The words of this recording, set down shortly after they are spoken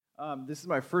This is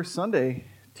my first Sunday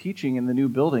teaching in the new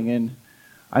building, and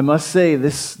I must say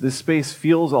this space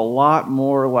feels a lot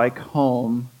more like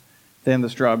home than the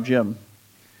Straub Gym.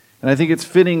 And I think it's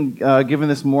fitting, given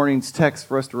this morning's text,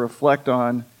 for us to reflect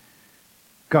on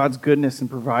God's goodness in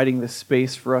providing this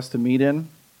space for us to meet in.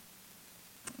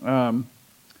 So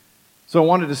I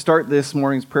wanted to start this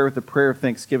morning's prayer with a prayer of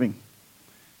thanksgiving.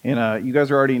 And you guys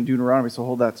are already in Deuteronomy, so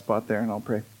hold that spot there and I'll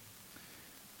pray.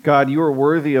 God, you are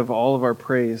worthy of all of our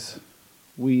praise.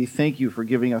 We thank you for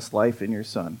giving us life in your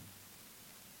Son.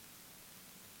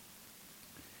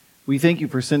 We thank you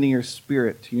for sending your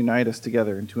Spirit to unite us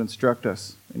together and to instruct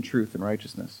us in truth and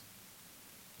righteousness.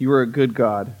 You are a good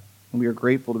God, and we are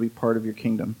grateful to be part of your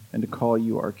kingdom and to call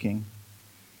you our King.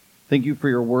 Thank you for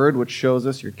your word, which shows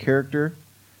us your character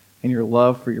and your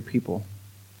love for your people.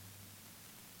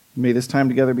 May this time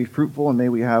together be fruitful, and may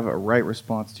we have a right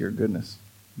response to your goodness.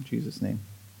 In Jesus' name,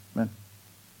 amen.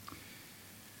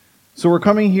 So we're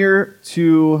coming here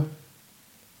to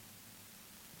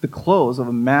the close of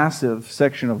a massive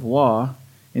section of law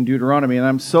in Deuteronomy, and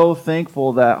I'm so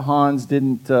thankful that Hans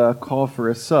didn't call for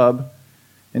a sub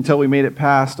until we made it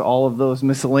past all of those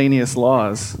miscellaneous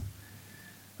laws.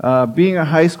 Being a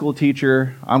high school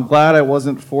teacher, I'm glad I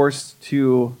wasn't forced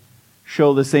to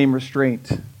show the same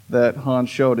restraint that Hans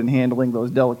showed in handling those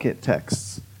delicate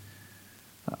texts.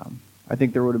 I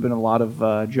think there would have been a lot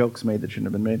of jokes made that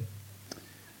shouldn't have been made.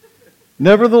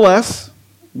 Nevertheless,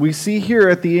 we see here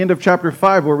at the end of chapter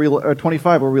 25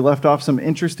 where we left off some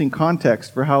interesting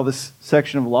context for how this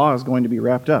section of law is going to be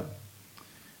wrapped up.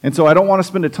 And so I don't want to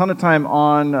spend a ton of time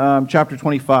on chapter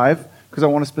 25 because I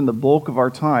want to spend the bulk of our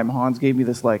time. Hans gave me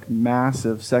this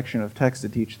massive section of text to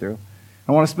teach through.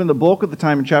 I want to spend the bulk of the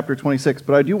time in chapter 26,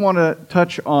 but I do want to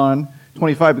touch on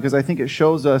 25 because I think it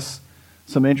shows us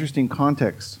some interesting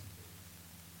context.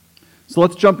 So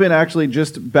let's jump in, actually,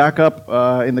 just back up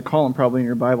in the column probably in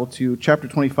your Bible to chapter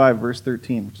 25, verse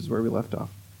 13, which is where we left off.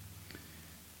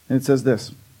 And it says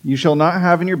this: "You shall not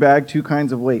have in your bag two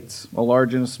kinds of weights, a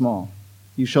large and a small.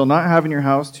 You shall not have in your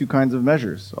house two kinds of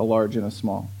measures, a large and a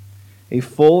small. A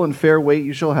full and fair weight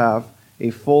you shall have,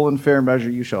 a full and fair measure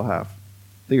you shall have,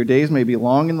 that your days may be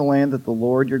long in the land that the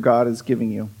Lord your God is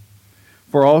giving you.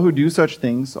 For all who do such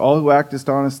things, all who act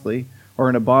dishonestly, are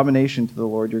an abomination to the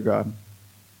Lord your God."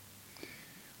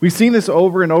 We've seen this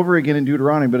over and over again in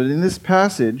Deuteronomy, but in this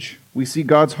passage, we see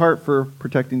God's heart for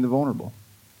protecting the vulnerable.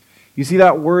 You see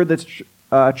that word that's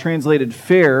translated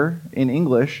fair in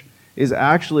English is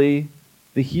actually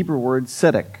the Hebrew word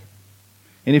tzedek.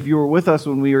 And if you were with us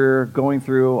when we were going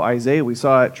through Isaiah, we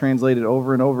saw it translated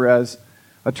over and over as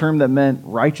a term that meant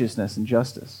righteousness and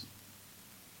justice.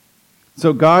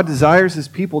 So God desires his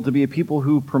people to be a people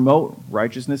who promote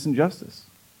righteousness and justice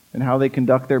and how they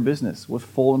conduct their business with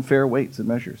full and fair weights and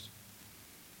measures.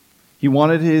 He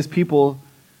wanted his people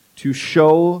to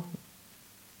show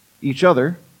each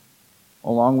other,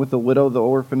 along with the widow, the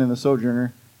orphan, and the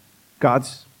sojourner,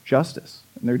 God's justice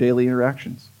in their daily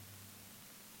interactions.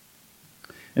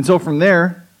 And so from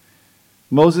there,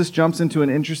 Moses jumps into an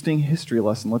interesting history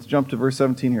lesson. Let's jump to verse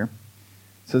 17 here.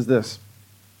 It says this: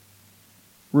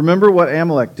 "Remember what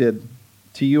Amalek did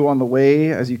to you on the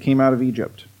way as you came out of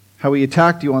Egypt, how he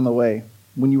attacked you on the way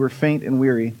when you were faint and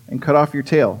weary, and cut off your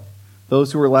tail,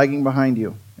 those who were lagging behind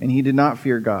you, and he did not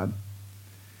fear God.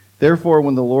 Therefore,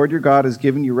 when the Lord your God has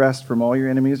given you rest from all your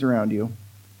enemies around you,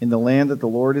 in the land that the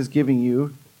Lord is giving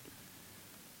you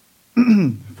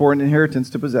for an inheritance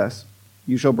to possess,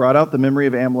 you shall blot out the memory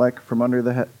of Amalek from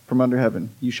under heaven.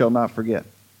 You shall not forget."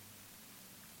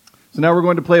 So now we're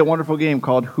going to play a wonderful game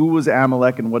called Who Was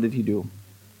Amalek and What Did He Do?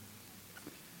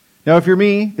 Now, if you're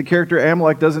me, the character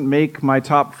Amalek doesn't make my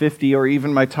top 50 or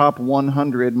even my top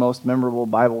 100 most memorable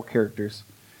Bible characters.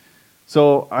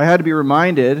 So I had to be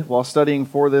reminded while studying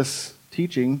for this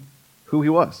teaching who he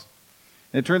was.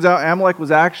 And it turns out Amalek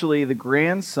was actually the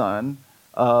grandson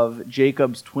of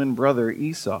Jacob's twin brother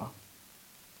Esau.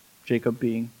 Jacob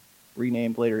being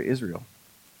renamed later Israel.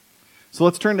 So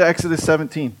let's turn to Exodus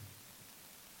 17.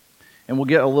 And we'll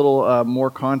get a little more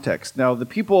context. Now, the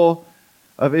people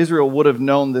of Israel would have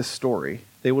known this story.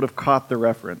 They would have caught the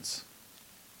reference.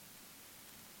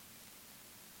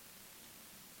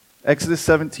 Exodus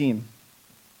 17.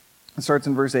 It starts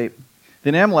in verse 8.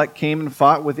 "Then Amalek came and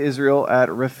fought with Israel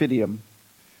at Rephidim.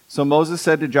 So Moses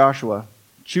said to Joshua,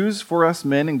 'Choose for us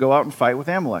men and go out and fight with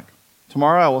Amalek.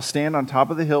 Tomorrow I will stand on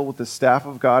top of the hill with the staff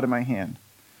of God in my hand.'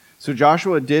 So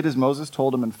Joshua did as Moses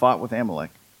told him and fought with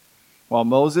Amalek, while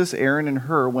Moses, Aaron, and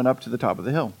Hur went up to the top of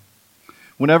the hill.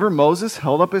 Whenever Moses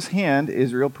held up his hand,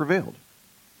 Israel prevailed.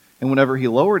 And whenever he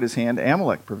lowered his hand,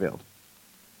 Amalek prevailed.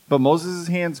 But Moses'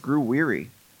 hands grew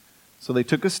weary. So they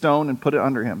took a stone and put it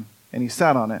under him, and he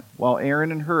sat on it, while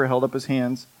Aaron and Hur held up his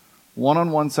hands, one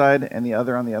on one side and the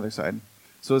other on the other side.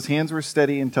 So his hands were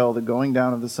steady until the going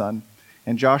down of the sun,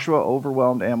 and Joshua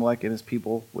overwhelmed Amalek and his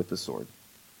people with the sword.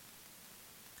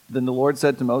 Then the Lord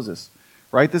said to Moses,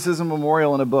 "Write this as a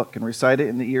memorial in a book, and recite it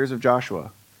in the ears of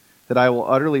Joshua, that I will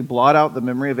utterly blot out the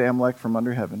memory of Amalek from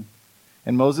under heaven."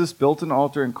 And Moses built an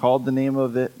altar and called the name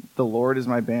of it, "The Lord is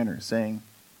my banner," saying,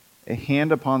 "A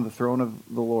hand upon the throne of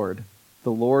the Lord.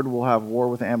 The Lord will have war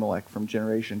with Amalek from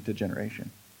generation to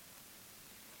generation."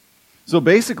 So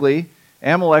basically,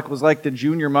 Amalek was like the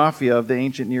junior mafia of the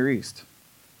ancient Near East.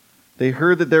 They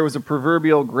heard that there was a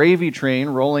proverbial gravy train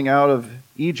rolling out of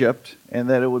Egypt and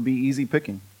that it would be easy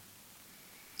picking.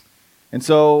 And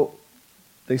so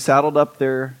they saddled up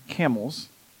their camels.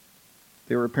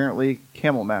 They were apparently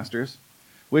camel masters,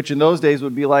 which in those days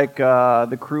would be like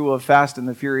the crew of Fast and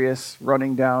the Furious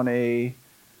running down a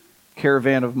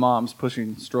caravan of moms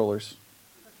pushing strollers.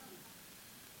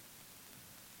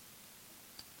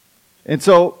 And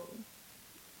so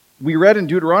we read in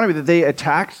Deuteronomy that they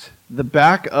attacked the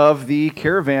back of the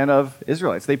caravan of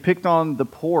Israelites. They picked on the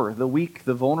poor, the weak,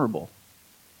 the vulnerable.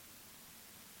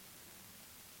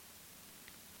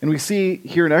 And we see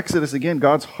here in Exodus again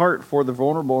God's heart for the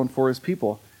vulnerable and for his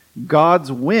people.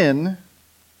 God's win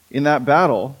in that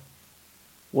battle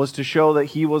was to show that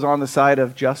he was on the side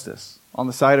of justice, on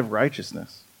the side of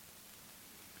righteousness.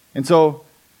 And so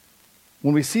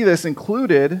when we see this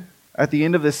included at the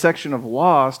end of this section of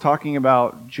laws talking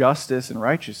about justice and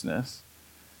righteousness,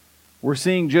 we're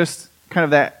seeing just kind of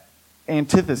that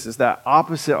antithesis, that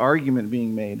opposite argument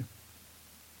being made.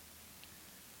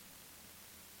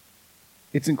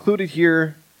 It's included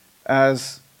here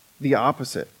as the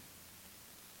opposite.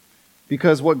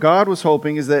 Because what God was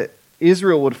hoping is that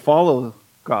Israel would follow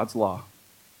God's law,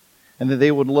 and that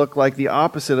they would look like the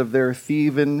opposite of their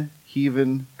thieving,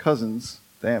 heathen cousins,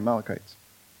 the Amalekites.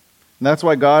 And that's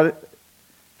why God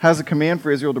has a command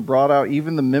for Israel to blot out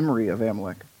even the memory of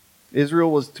Amalek.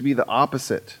 Israel was to be the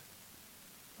opposite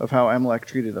of how Amalek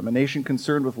treated them, a nation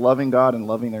concerned with loving God and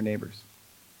loving their neighbors.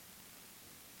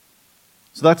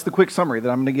 So that's the quick summary that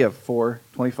I'm going to give for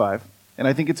 25. And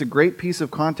I think it's a great piece of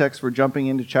context for jumping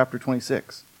into chapter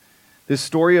 26. This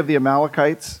story of the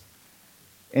Amalekites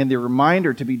and the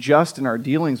reminder to be just in our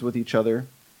dealings with each other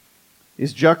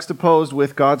is juxtaposed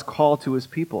with God's call to his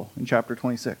people in chapter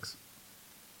 26.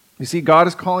 You see, God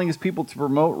is calling his people to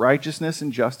promote righteousness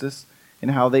and justice in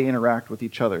how they interact with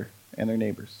each other and their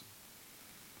neighbors.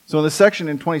 So in this section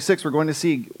in 26, we're going to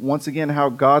see once again how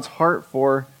God's heart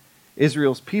for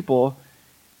Israel's people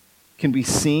can be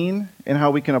seen and how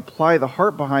we can apply the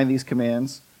heart behind these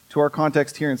commands to our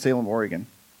context here in Salem, Oregon,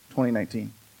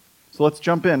 2019. So let's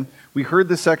jump in. We heard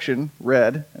this section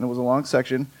read, and it was a long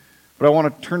section, but I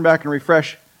want to turn back and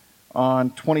refresh on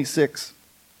 26,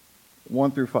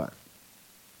 1 through 5.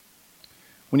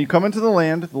 When you come into the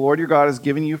land the Lord your God has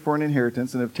given you for an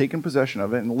inheritance and have taken possession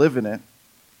of it and live in it,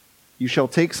 you shall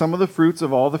take some of the fruits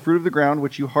of all the fruit of the ground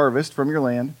which you harvest from your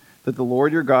land that the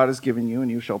Lord your God has given you,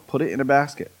 and you shall put it in a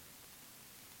basket.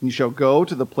 And you shall go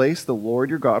to the place the Lord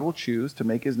your God will choose to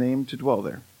make his name to dwell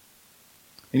there.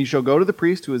 And you shall go to the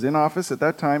priest who is in office at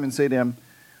that time and say to him,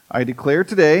 I declare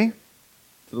today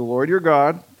to the Lord your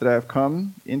God that I have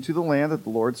come into the land that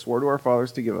the Lord swore to our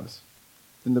fathers to give us.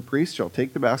 Then the priest shall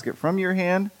take the basket from your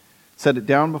hand, set it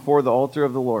down before the altar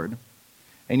of the Lord,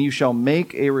 and you shall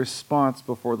make a response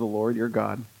before the Lord your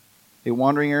God. A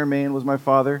wandering Aramaean was my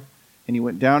father, and he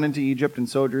went down into Egypt and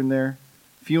sojourned there,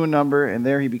 few in number, and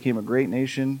there he became a great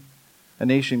nation, a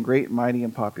nation great, mighty,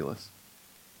 and populous.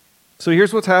 So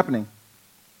here's what's happening.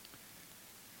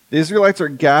 The Israelites are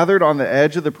gathered on the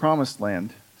edge of the promised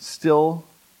land, still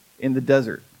in the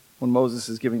desert, when Moses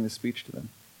is giving this speech to them.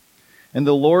 And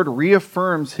the Lord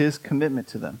reaffirms his commitment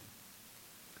to them.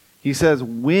 He says,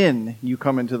 when you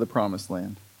come into the promised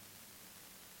land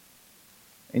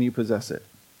and you possess it.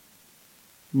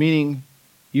 Meaning,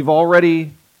 you've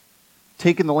already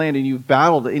taken the land and you've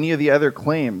battled any of the other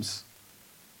claims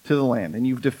to the land, and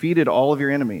you've defeated all of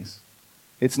your enemies.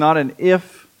 It's not an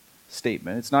if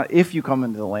statement. It's not if you come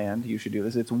into the land you should do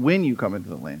this. It's when you come into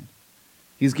the land.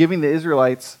 He's giving the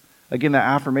Israelites, again, that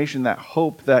affirmation, that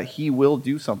hope that he will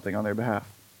do something on their behalf.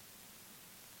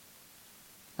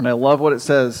 And I love what it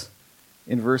says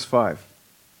in verse 5.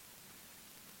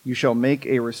 You shall make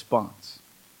a response.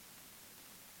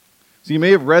 So you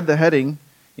may have read the heading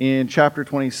in chapter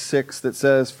 26 that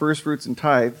says first fruits and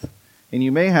tithe, and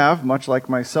you may have, much like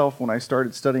myself when I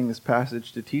started studying this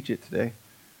passage to teach it today,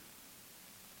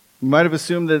 you might have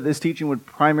assumed that this teaching would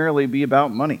primarily be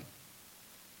about money.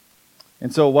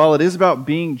 And so while it is about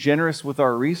being generous with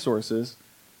our resources,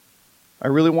 I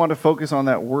really want to focus on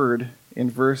that word in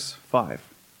verse 5,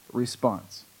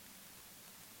 response.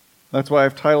 That's why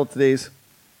I've titled today's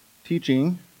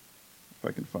teaching, if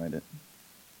I can find it.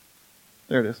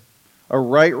 There it is. A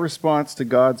right response to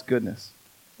God's goodness.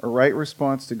 A right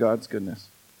response to God's goodness.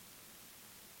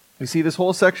 You see, this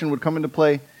whole section would come into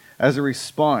play as a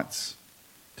response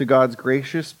to God's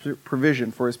gracious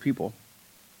provision for his people.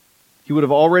 He would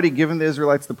have already given the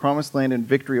Israelites the promised land and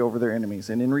victory over their enemies.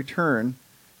 And in return,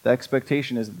 the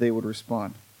expectation is that they would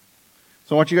respond.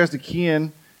 So I want you guys to key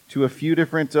in to a few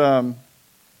different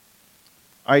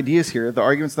ideas here, the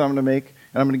arguments that I'm going to make,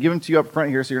 and I'm going to give them to you up front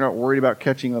here so you're not worried about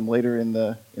catching them later in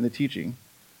the teaching.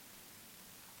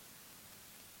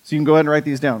 So you can go ahead and write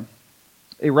these down.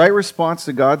 A right response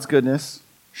to God's goodness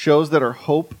shows that our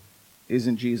hope is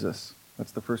in Jesus.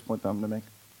 That's the first point that I'm going to make.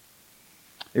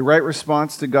 A right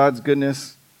response to God's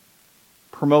goodness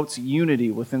promotes unity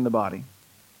within the body.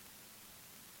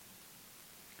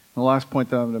 The last point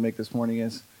that I'm going to make this morning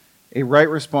is a right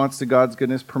response to God's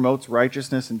goodness promotes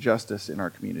righteousness and justice in our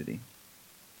community.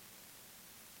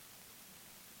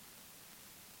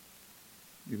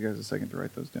 Give you guys a second to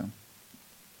write those down.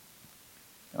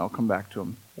 I'll come back to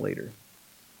them later.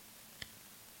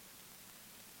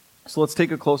 So let's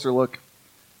take a closer look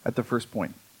at the first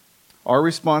point. Our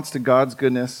response to God's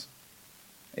goodness,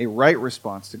 a right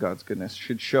response to God's goodness,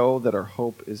 should show that our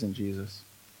hope is in Jesus.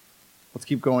 Let's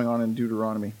keep going on in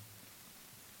Deuteronomy.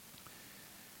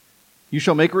 You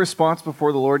shall make a response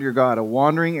before the Lord your God. A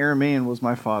wandering Aramean was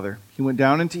my father. He went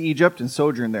down into Egypt and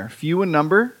sojourned there, few in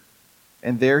number,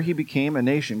 and there he became a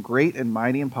nation, great and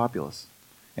mighty and populous.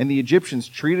 And the Egyptians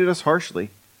treated us harshly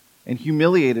and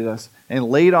humiliated us and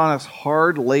laid on us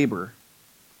hard labor.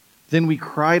 Then we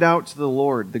cried out to the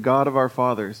Lord, the God of our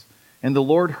fathers, and the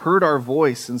Lord heard our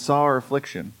voice and saw our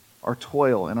affliction, our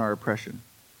toil, and our oppression.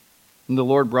 And the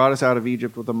Lord brought us out of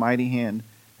Egypt with a mighty hand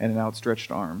and an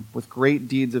outstretched arm, with great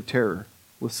deeds of terror,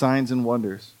 with signs and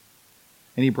wonders.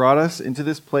 And he brought us into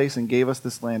this place and gave us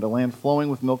this land, a land flowing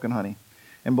with milk and honey.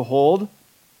 And behold,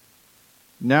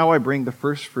 now I bring the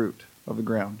first fruit of the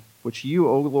ground, which you,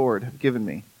 O Lord, have given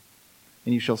me.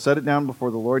 And you shall set it down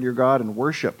before the Lord your God and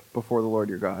worship before the Lord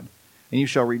your God. And you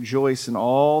shall rejoice in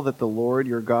all that the Lord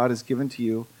your God has given to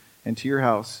you and to your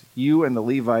house, you and the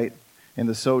Levite and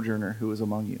the sojourner who is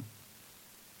among you.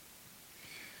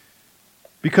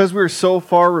 Because we're so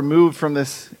far removed from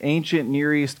this ancient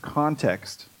Near East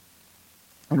context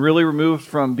and really removed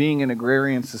from being an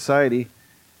agrarian society,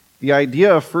 the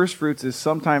idea of first fruits is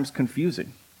sometimes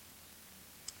confusing.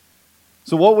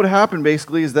 So what would happen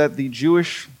basically is that the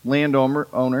Jewish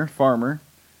landowner, farmer,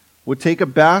 would take a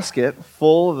basket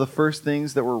full of the first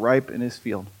things that were ripe in his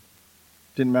field.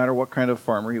 Didn't matter what kind of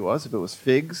farmer he was, if it was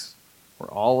figs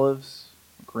or olives,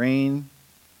 grain.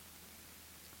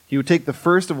 He would take the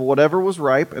first of whatever was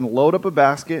ripe and load up a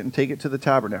basket and take it to the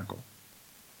tabernacle.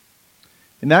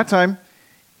 In that time,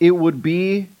 it would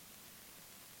be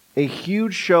a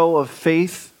huge show of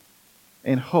faith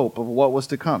and hope of what was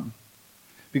to come.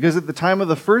 Because at the time of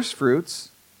the first fruits,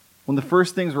 when the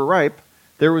first things were ripe,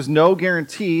 there was no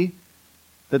guarantee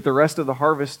that the rest of the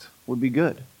harvest would be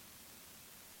good.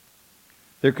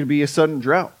 There could be a sudden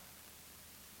drought,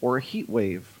 or a heat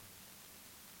wave,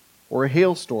 or a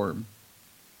hailstorm.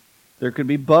 There could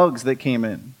be bugs that came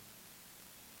in,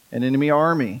 an enemy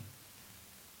army,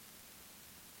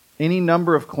 any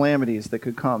number of calamities that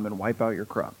could come and wipe out your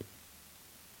crop.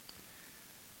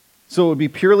 So it would be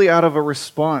purely out of a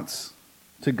response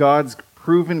to God's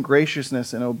proven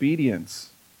graciousness and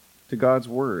obedience to God's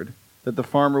word that the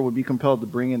farmer would be compelled to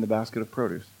bring in the basket of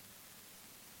produce.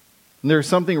 And there's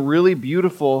something really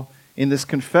beautiful in this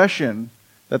confession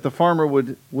that the farmer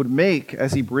would make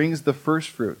as he brings the first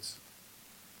fruits.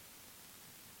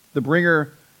 The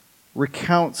bringer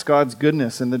recounts God's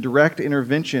goodness and the direct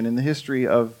intervention in the history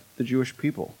of the Jewish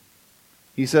people.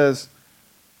 He says,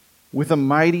 with a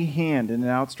mighty hand and an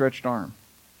outstretched arm.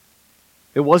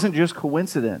 It wasn't just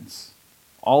coincidence.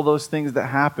 All those things that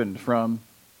happened, from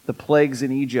the plagues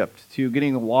in Egypt to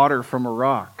getting the water from a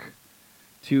rock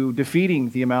to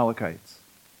defeating the Amalekites.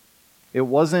 It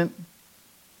wasn't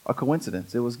a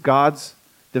coincidence. It was God's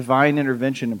divine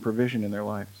intervention and provision in their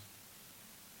lives.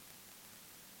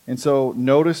 And so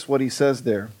notice what he says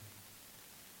there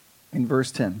in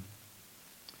verse 10.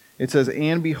 It says,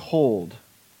 and behold.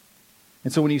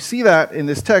 And so when you see that in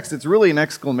this text, it's really an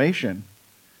exclamation.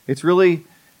 It's really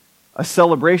a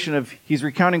celebration of, he's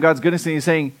recounting God's goodness and he's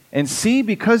saying, and see,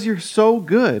 because you're so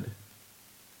good,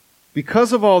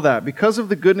 because of all that, because of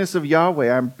the goodness of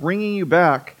Yahweh, I'm bringing you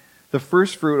back the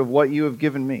first fruit of what you have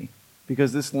given me,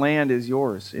 because this land is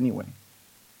yours anyway.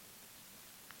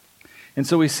 And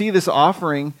so we see this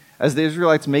offering as the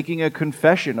Israelites making a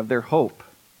confession of their hope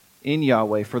in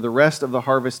Yahweh for the rest of the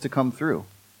harvest to come through.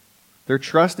 They're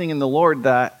trusting in the Lord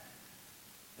that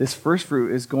this first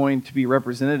fruit is going to be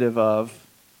representative of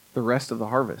the rest of the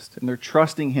harvest. And they're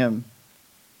trusting Him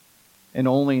and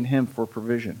only in Him for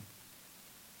provision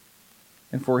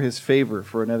and for His favor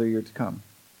for another year to come.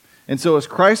 And so as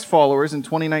Christ followers in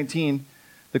 2019,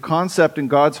 the concept in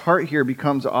God's heart here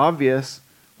becomes obvious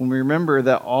when we remember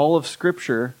that all of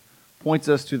Scripture points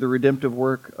us to the redemptive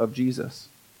work of Jesus.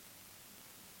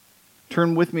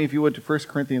 Turn with me, if you would, to 1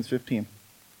 Corinthians 15.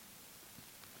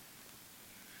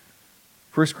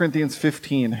 1 Corinthians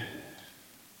 15.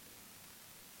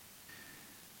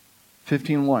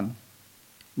 15:1.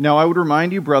 Now I would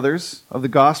remind you, brothers, of the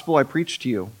gospel I preached to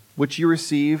you, which you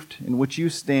received, in which you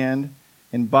stand,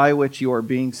 and by which you are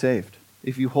being saved,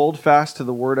 if you hold fast to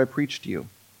the word I preached to you,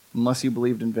 unless you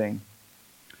believed in vain.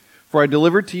 For I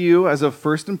delivered to you as of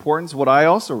first importance what I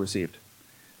also received,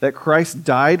 that Christ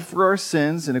died for our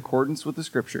sins in accordance with the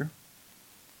Scripture,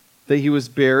 that He was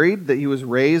buried, that He was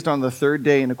raised on the third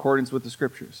day in accordance with the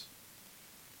Scriptures,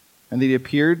 and that He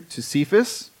appeared to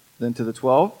Cephas, then to the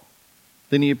 12,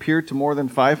 then He appeared to more than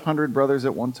 500 brothers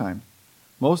at one time,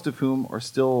 most of whom are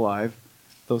still alive,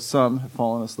 though some have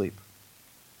fallen asleep.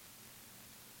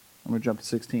 I'm going to jump to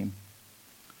 16.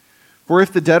 For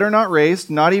if the dead are not raised,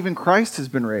 not even Christ has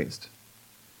been raised.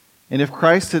 And if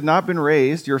Christ had not been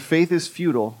raised, your faith is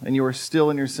futile, and you are still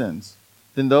in your sins.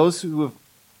 Then those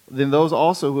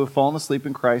also who have fallen asleep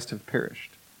in Christ have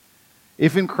perished.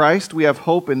 If in Christ we have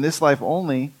hope in this life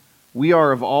only, we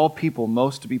are of all people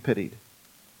most to be pitied.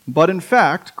 But in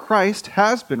fact, Christ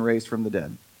has been raised from the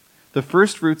dead, the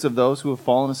firstfruits of those who have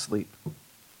fallen asleep.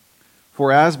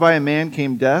 For as by a man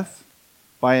came death,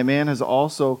 by a man has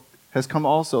come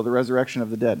also the resurrection of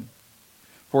the dead.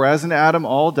 For as in Adam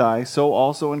all die, so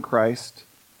also in Christ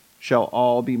shall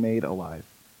all be made alive,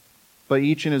 but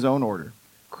each in his own order.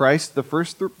 Christ the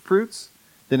firstfruits,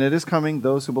 then it is coming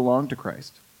those who belong to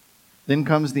Christ. Then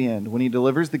comes the end, when He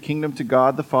delivers the kingdom to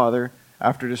God the Father,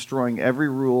 after destroying every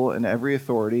rule and every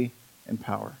authority and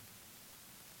power.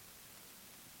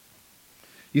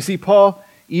 You see, Paul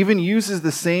even uses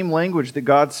the same language that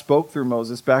God spoke through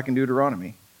Moses back in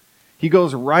Deuteronomy. He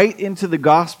goes right into the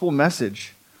gospel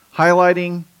message,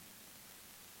 highlighting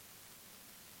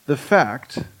the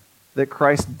fact that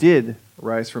Christ did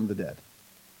rise from the dead,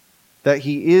 that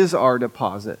He is our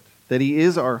deposit, that He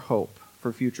is our hope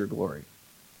for future glory.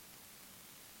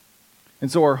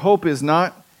 And so our hope is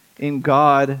not in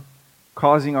God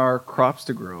causing our crops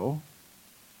to grow,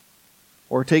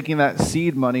 or taking that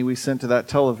seed money we sent to that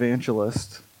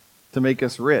televangelist to make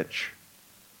us rich.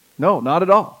 No, not at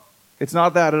all. It's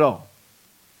not that at all.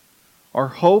 Our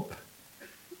hope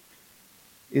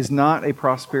is not a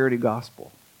prosperity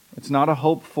gospel. It's not a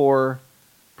hope for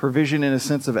provision in a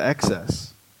sense of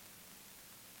excess.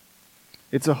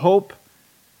 It's a hope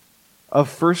of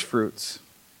firstfruits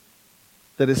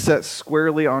that is set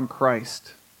squarely on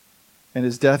Christ and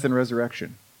His death and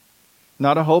resurrection.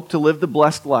 Not a hope to live the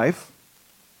blessed life,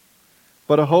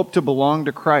 but a hope to belong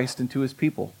to Christ and to His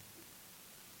people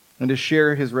and to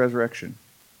share His resurrection.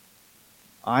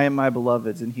 I am my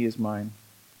beloved's and He is mine,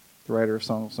 the writer of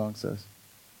Song of Songs says.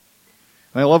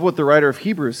 And I love what the writer of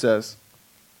Hebrews says.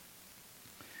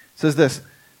 It says this,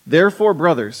 therefore,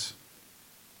 brothers,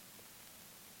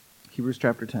 Hebrews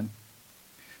chapter 10,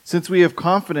 since we have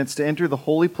confidence to enter the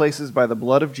holy places by the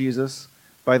blood of Jesus,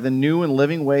 by the new and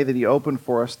living way that He opened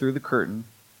for us through the curtain,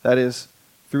 that is,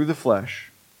 through the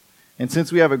flesh. And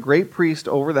since we have a great priest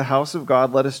over the house of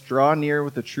God, let us draw near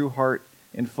with a true heart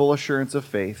in full assurance of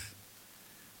faith,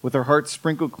 with our hearts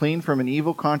sprinkled clean from an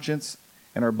evil conscience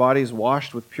and our bodies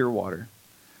washed with pure water.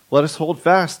 Let us hold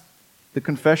fast the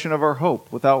confession of our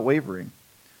hope without wavering,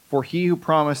 for He who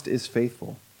promised is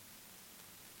faithful.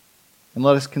 And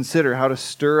let us consider how to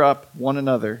stir up one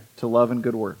another to love and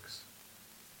good works,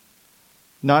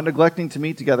 not neglecting to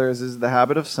meet together as is the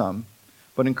habit of some,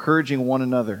 but encouraging one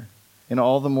another, and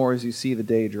all the more as you see the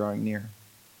day drawing near.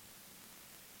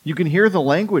 You can hear the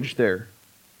language there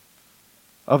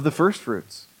of the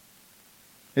firstfruits.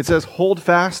 It says, hold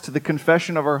fast to the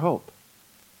confession of our hope.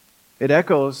 It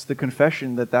echoes the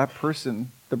confession that that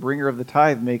person, the bringer of the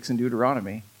tithe, makes in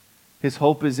Deuteronomy. His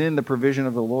hope is in the provision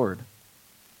of the Lord.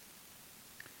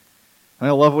 And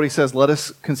I love what he says, let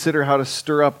us consider how to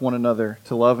stir up one another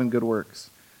to love and good works,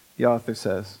 the author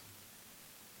says.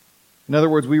 In other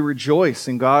words, we rejoice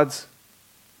in God's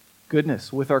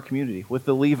goodness with our community, with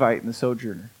the Levite and the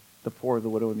sojourner, the poor, the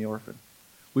widow, and the orphan.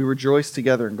 We rejoice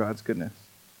together in God's goodness.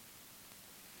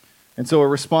 And so a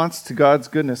response to God's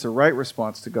goodness, a right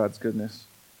response to God's goodness,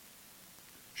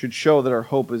 should show that our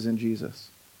hope is in Jesus.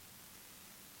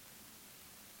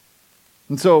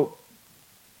 And so,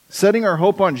 setting our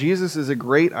hope on Jesus is a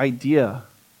great idea,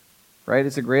 right?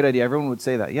 It's a great idea. Everyone would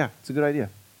say that. Yeah, it's a good idea.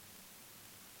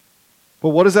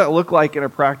 But what does that look like in a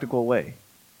practical way?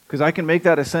 Because I can make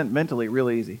that assent mentally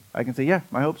really easy. I can say, yeah,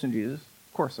 my hope's in Jesus.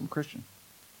 Of course, I'm a Christian.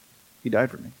 He died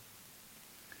for me.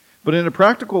 But in a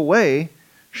practical way,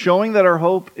 showing that our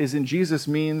hope is in Jesus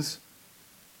means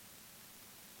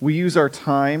we use our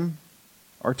time,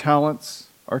 our talents,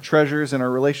 our treasures, and our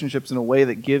relationships in a way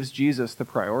that gives Jesus the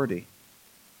priority.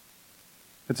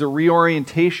 It's a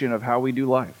reorientation of how we do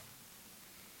life.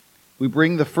 We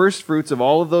bring the first fruits of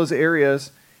all of those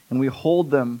areas and we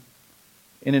hold them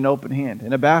in an open hand,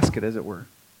 in a basket, as it were,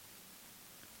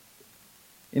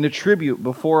 in a tribute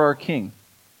before our King.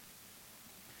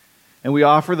 And we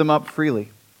offer them up freely.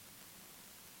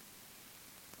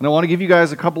 And I want to give you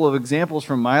guys a couple of examples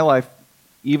from my life,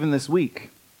 even this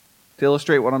week, to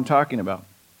illustrate what I'm talking about.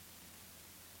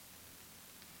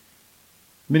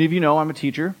 Many of you know I'm a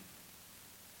teacher,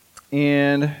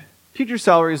 and teacher's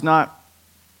salary is not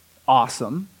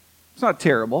awesome. It's not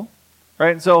terrible,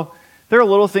 right? And so there are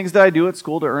little things that I do at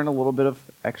school to earn a little bit of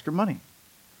extra money.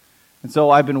 And so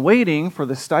I've been waiting for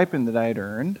the stipend that I had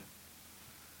earned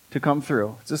to come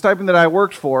through. It's a stipend that I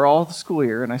worked for all the school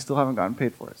year, and I still haven't gotten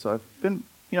paid for it. So I've been,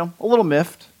 a little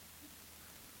miffed.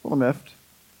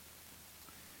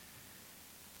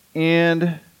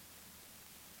 And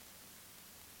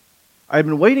I've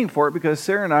been waiting for it because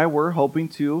Sarah and I were hoping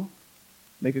to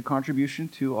make a contribution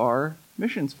to our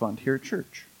missions fund here at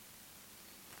church.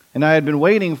 And I had been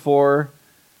waiting for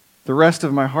the rest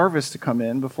of my harvest to come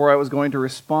in before I was going to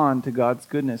respond to God's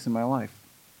goodness in my life.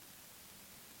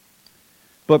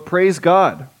 But praise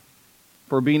God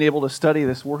for being able to study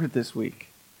this word this week.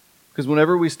 Because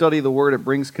whenever we study the word, it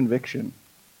brings conviction.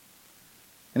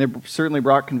 And it certainly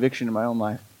brought conviction in my own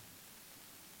life.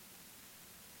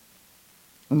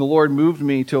 And the Lord moved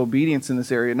me to obedience in this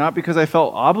area, not because I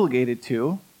felt obligated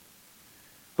to,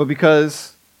 but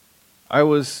because I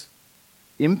was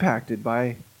impacted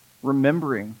by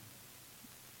remembering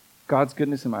God's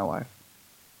goodness in my life.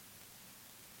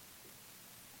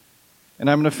 And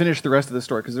I'm going to finish the rest of the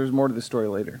story because there's more to the story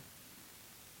later.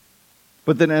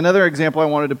 But then another example I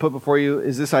wanted to put before you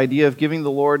is this idea of giving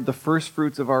the Lord the first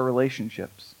fruits of our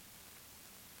relationships.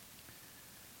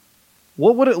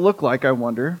 What would it look like, I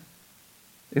wonder,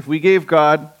 if we gave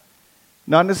God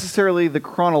not necessarily the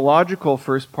chronological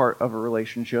first part of a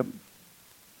relationship?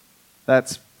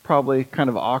 That's probably kind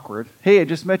of awkward. Hey, I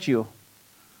just met you.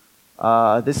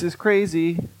 This is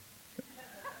crazy.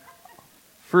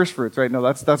 First fruits, right? No,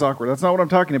 that's awkward. That's not what I'm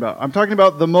talking about. I'm talking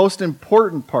about the most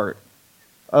important part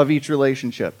of each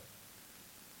relationship.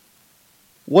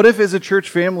 What if as a church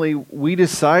family we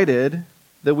decided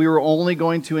that we were only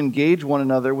going to engage one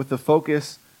another with the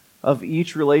focus of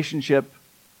each relationship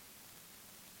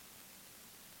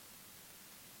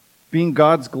being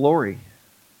God's glory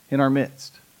in our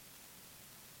midst?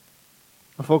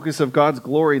 A focus of God's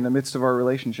glory in the midst of our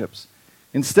relationships.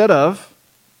 Instead of,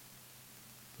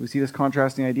 we see this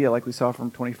contrasting idea like we saw from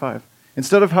 25.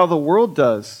 Instead of how the world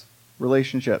does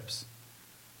relationships,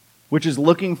 which is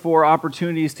looking for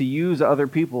opportunities to use other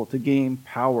people to gain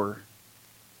power,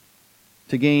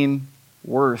 to gain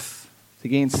worth, to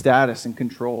gain status and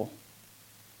control.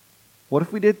 What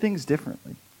if we did things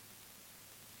differently?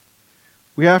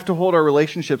 We have to hold our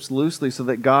relationships loosely so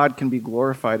that God can be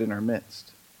glorified in our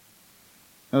midst.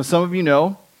 Now, some of you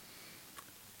know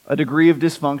a degree of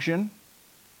dysfunction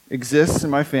exists in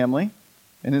my family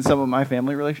and in some of my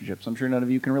family relationships. I'm sure none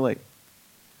of you can relate.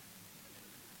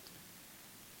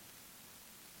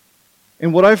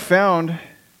 And what I've found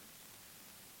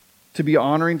to be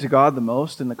honoring to God the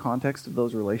most in the context of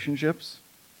those relationships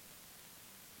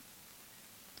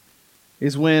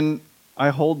is when I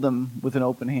hold them with an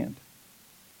open hand.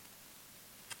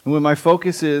 And when my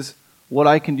focus is what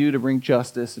I can do to bring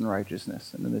justice and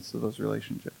righteousness in the midst of those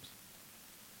relationships.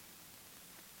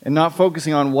 And not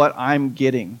focusing on what I'm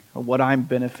getting or what I'm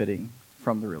benefiting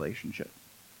from the relationship.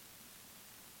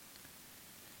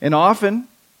 And often,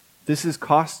 this has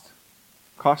cost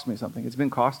me something. It's been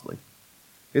costly.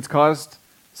 It's caused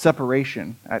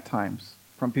separation at times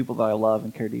from people that I love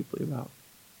and care deeply about.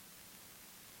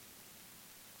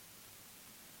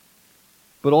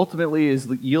 But ultimately is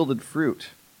yielded fruit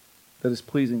that is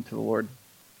pleasing to the Lord.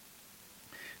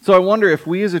 So I wonder if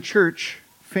we as a church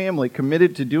family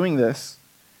committed to doing this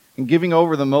and giving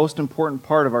over the most important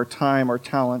part of our time, our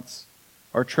talents,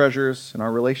 our treasures, and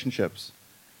our relationships,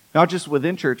 not just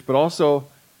within church, but also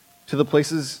to the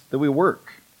places that we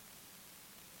work,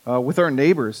 with our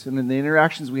neighbors, and in the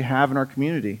interactions we have in our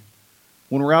community,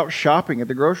 when we're out shopping at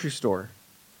the grocery store.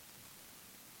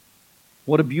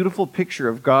 What a beautiful picture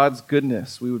of God's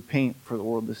goodness we would paint for the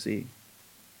world to see.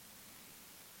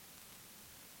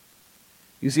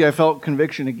 You see, I felt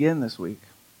conviction again this week.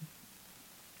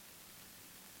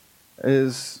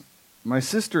 As my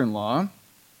sister-in-law,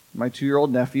 my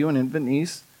 2-year-old nephew and infant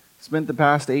niece, spent the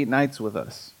past 8 nights with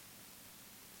us.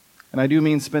 And I do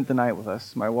mean spent the night with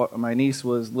us. My niece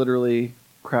was literally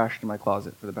crashed in my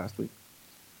closet for the past week.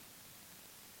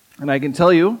 And I can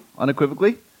tell you,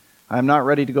 unequivocally, I'm not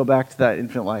ready to go back to that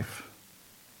infant life.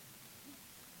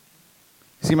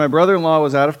 See, my brother-in-law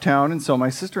was out of town, and so my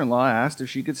sister-in-law asked if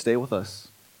she could stay with us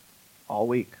all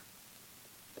week.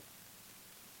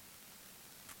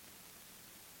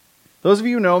 Those of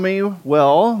you who know me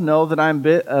well know that I'm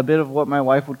a bit of what my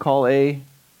wife would call a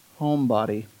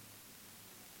homebody.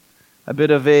 A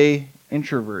bit of a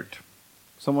introvert.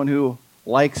 Someone who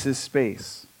likes his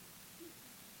space.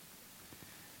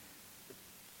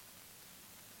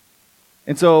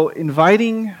 And so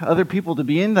inviting other people to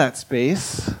be in that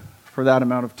space for that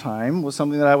amount of time was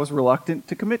something that I was reluctant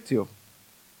to commit to.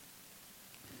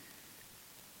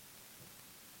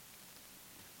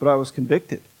 But I was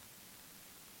convicted.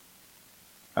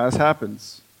 As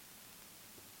happens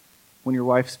when your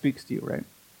wife speaks to you, right?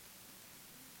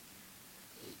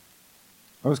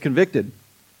 I was convicted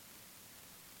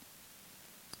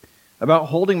about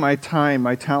holding my time,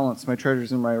 my talents, my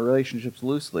treasures, and my relationships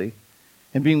loosely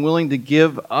and being willing to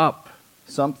give up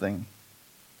something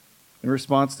in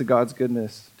response to God's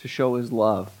goodness to show His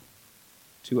love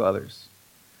to others.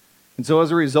 And so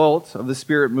as a result of the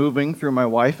Spirit moving through my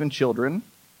wife and children,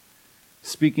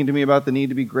 speaking to me about the need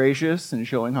to be gracious and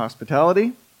showing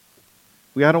hospitality,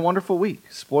 we had a wonderful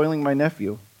week, spoiling my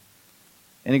nephew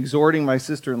and exhorting my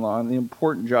sister-in-law on the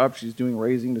important job she's doing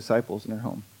raising disciples in her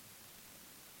home.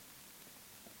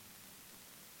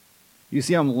 You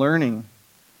see, I'm learning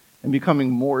and becoming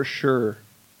more sure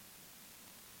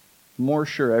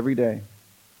every day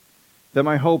that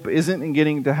my hope isn't in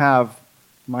getting to have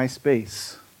my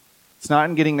space. It's not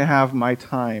in getting to have my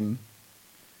time.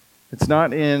 It's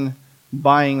not in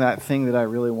buying that thing that I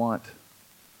really want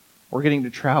or getting to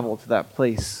travel to that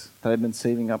place that I've been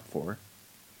saving up for.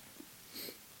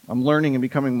 I'm learning and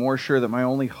becoming more sure that my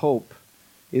only hope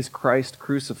is Christ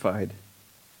crucified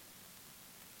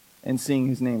and seeing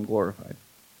His name glorified.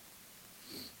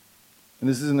 And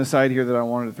this is an aside here that I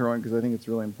wanted to throw in because I think it's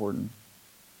really important.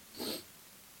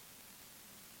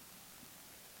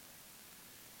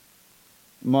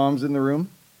 Moms in the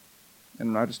room, and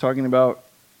I'm not just talking about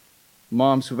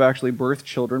moms who've actually birthed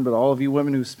children, but all of you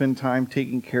women who spend time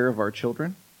taking care of our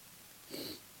children.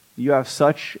 You have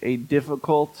such a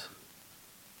difficult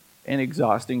and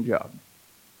exhausting job.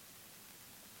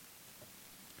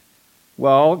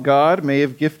 While God may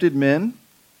have gifted men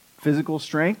physical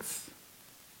strength,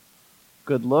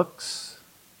 good looks,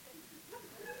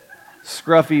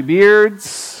 scruffy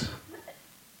beards,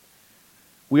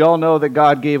 we all know that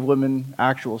God gave women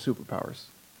actual superpowers.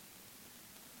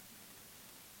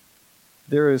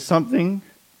 There is something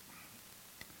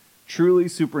truly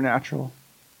supernatural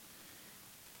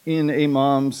in a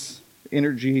mom's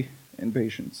energy and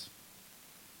patience.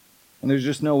 And there's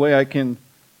just no way I can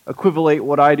equivalate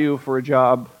what I do for a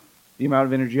job, the amount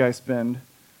of energy I spend,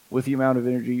 with the amount of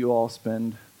energy you all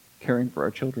spend caring for our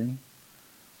children,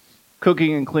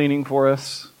 cooking and cleaning for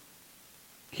us,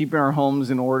 keeping our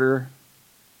homes in order.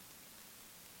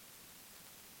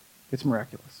 It's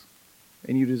miraculous.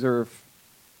 And you deserve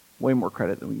way more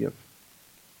credit than we give.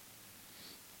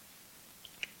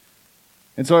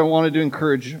 And so I wanted to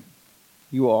encourage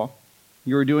you all.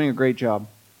 You are doing a great job.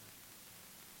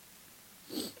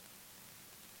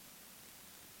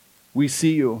 We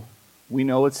see you. We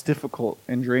know it's difficult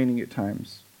and draining at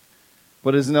times.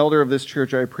 But as an elder of this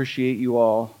church, I appreciate you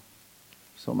all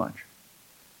so much.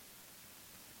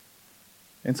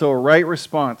 And so a right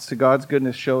response to God's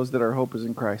goodness shows that our hope is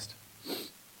in Christ.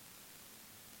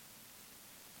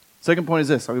 Second point is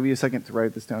this. I'll give you a second to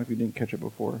write this down if you didn't catch it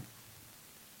before.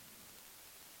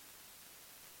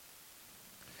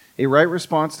 A right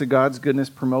response to God's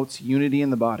goodness promotes unity in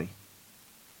the body.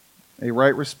 A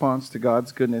right response to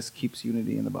God's goodness keeps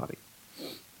unity in the body.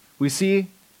 We see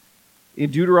in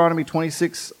Deuteronomy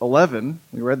 26:11,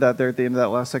 we read that there at the end of that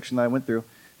last section that I went through,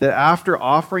 that after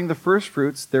offering the first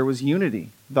fruits, there was unity.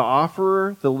 The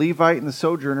offerer, the Levite, and the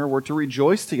sojourner were to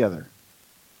rejoice together.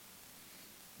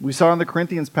 We saw in the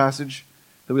Corinthians passage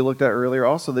that we looked at earlier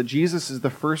also that Jesus is the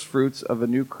first fruits of a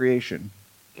new creation.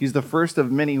 He's the first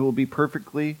of many who will be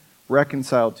perfectly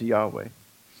reconciled to Yahweh.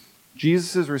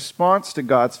 Jesus' response to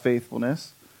God's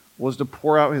faithfulness was to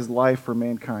pour out His life for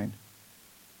mankind.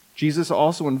 Jesus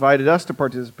also invited us to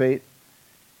participate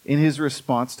in His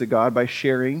response to God by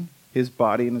sharing his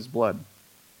body and his blood.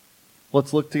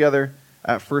 Let's look together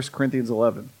at 1 Corinthians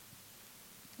 11.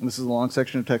 And this is a long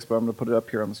section of text, but I'm going to put it up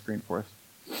here on the screen for us.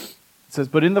 It says,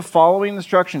 "But in the following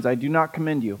instructions I do not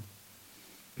commend you,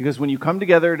 because when you come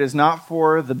together it is not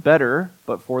for the better,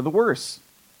 but for the worse.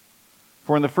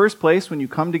 For in the first place, when you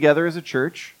come together as a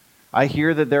church, I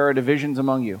hear that there are divisions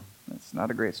among you." That's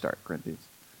not a great start, Corinthians.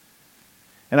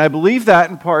 "And I believe that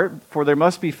in part, for there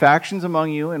must be factions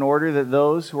among you in order that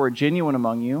those who are genuine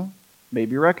among you may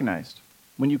be recognized.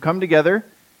 When you come together,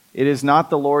 it is not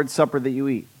the Lord's Supper that you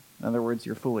eat." In other words,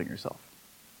 you're fooling yourself.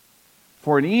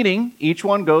 "For in eating, each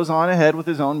one goes on ahead with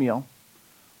his own meal.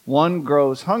 One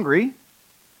grows hungry,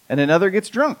 and another gets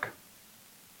drunk."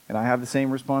 And I have the same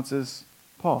response as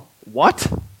Paul.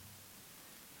 What?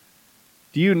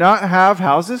 "Do you not have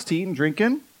houses to eat and drink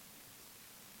in?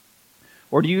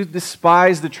 Or do you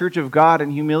despise the church of God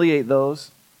and humiliate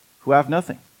those who have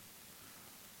nothing?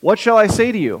 What shall I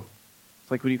say to you?"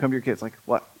 It's like when you come to your kids, like,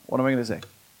 what? What am I going to say?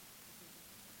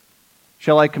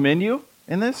 "Shall I commend you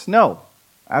in this? No,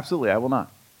 absolutely, I will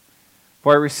not.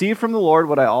 For I received from the Lord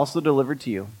what I also delivered to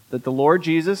you, that the Lord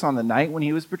Jesus, on the night when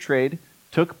he was betrayed,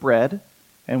 took bread,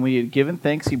 and when he had given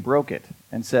thanks, he broke it,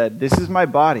 and said, 'This is my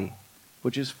body,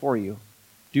 which is for you.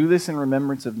 Do this in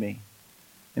remembrance of me.'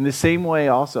 In the same way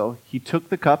also, he took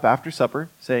the cup after supper,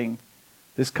 saying,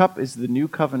 'This cup is the new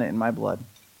covenant in my blood.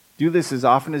 Do this as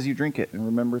often as you drink it in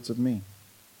remembrance of me.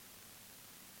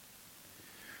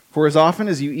 For as often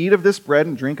as you eat of this bread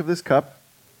and drink of this cup,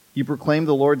 you proclaim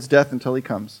the Lord's death until he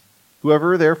comes.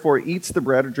 Whoever therefore eats the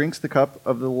bread or drinks the cup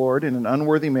of the Lord in an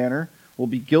unworthy manner will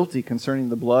be guilty concerning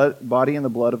the body and the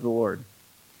blood of the Lord.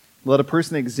 Let a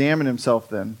person examine himself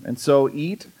then, and so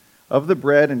eat of the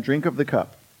bread and drink of the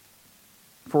cup.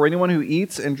 For anyone who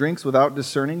eats and drinks without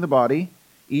discerning the body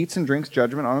eats and drinks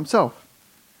judgment on himself.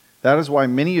 That is why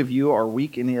many of you are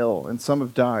weak and ill, and some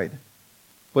have died.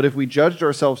 But if we judged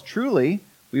ourselves truly,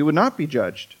 we would not be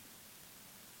judged.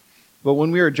 But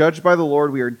when we are judged by the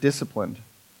Lord, we are disciplined,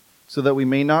 so that we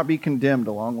may not be condemned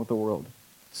along with the world.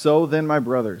 So then, my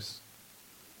brothers,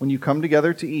 when you come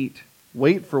together to eat,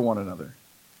 wait for one another.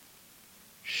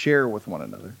 Share with one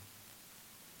another.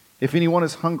 If anyone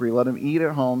is hungry, let him eat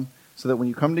at home, so that when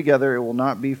you come together, it will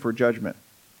not be for judgment.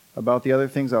 About the other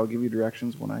things, I will give you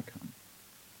directions when I come."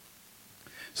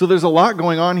 So there's a lot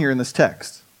going on here in this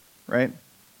text, right?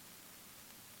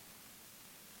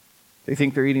 They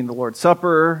think they're eating the Lord's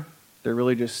Supper. They're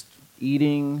really just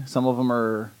eating. Some of them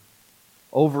are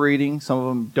overeating. Some of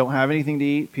them don't have anything to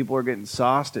eat. People are getting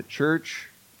sauced at church.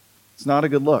 It's not a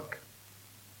good look.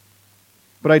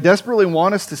 But I desperately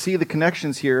want us to see the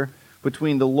connections here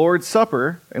between the Lord's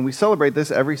Supper, and we celebrate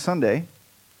this every Sunday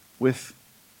with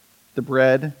the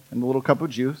bread and the little cup of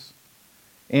juice,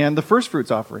 and the first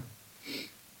fruits offering.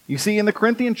 You see, in the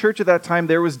Corinthian church at that time,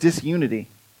 there was disunity.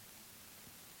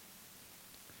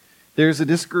 There's a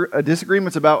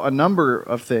disagreements about a number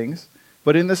of things,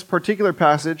 but in this particular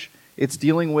passage, it's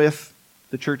dealing with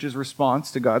the church's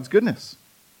response to God's goodness.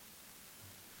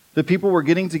 The people were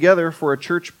getting together for a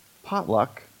church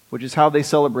potluck, which is how they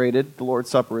celebrated the Lord's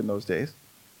Supper in those days.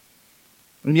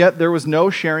 And yet there was no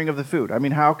sharing of the food. I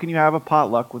mean, how can you have a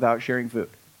potluck without sharing food?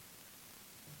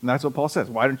 And that's what Paul says.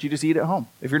 Why don't you just eat at home?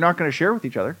 If you're not going to share with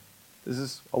each other, this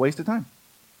is a waste of time.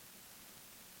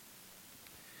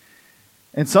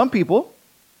 And some people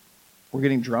were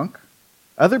getting drunk.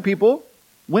 Other people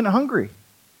went hungry.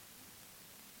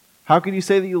 How can you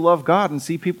say that you love God and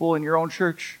see people in your own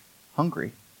church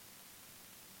hungry?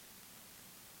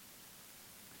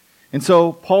 And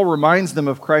so Paul reminds them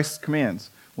of Christ's commands.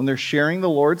 When they're sharing the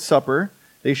Lord's Supper,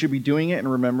 they should be doing it in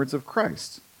remembrance of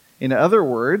Christ. In other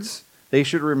words, they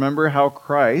should remember how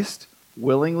Christ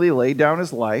willingly laid down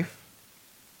his life,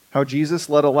 how Jesus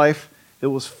led a life that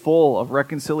was full of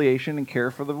reconciliation and care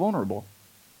for the vulnerable.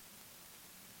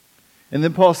 And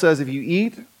then Paul says, if you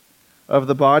eat of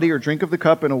the body or drink of the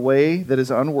cup in a way that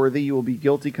is unworthy, you will be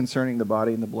guilty concerning the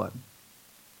body and the blood.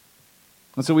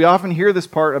 And so we often hear this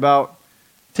part about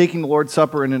taking the Lord's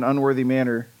Supper in an unworthy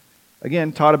manner,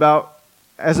 again, taught about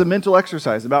as a mental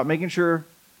exercise, about making sure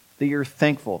that you're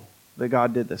thankful that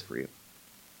God did this for you.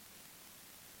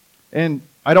 And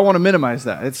I don't want to minimize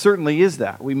that. It certainly is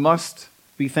that. We must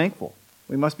be thankful.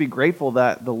 We must be grateful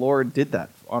that the Lord did that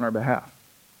on our behalf.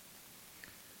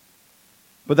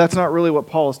 But that's not really what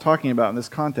Paul is talking about in this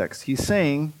context. He's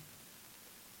saying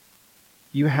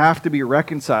you have to be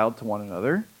reconciled to one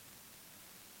another.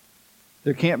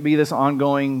 There can't be this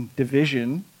ongoing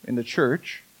division in the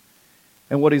church.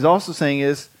 And what he's also saying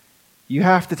is you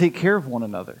have to take care of one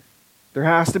another. There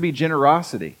has to be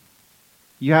generosity.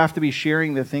 You have to be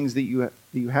sharing the things that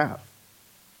you have.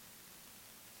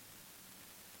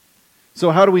 So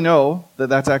how do we know that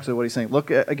that's actually what he's saying? Look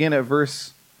again at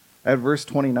verse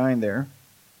 29 there.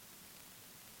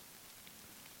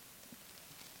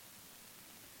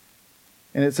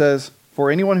 And it says,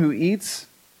 "For anyone who eats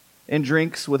and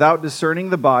drinks without discerning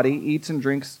the body eats and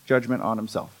drinks judgment on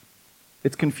himself."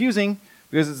 It's confusing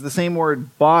because it's the same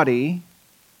word body,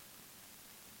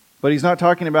 but he's not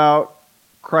talking about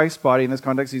Christ's body in this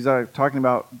context. He's talking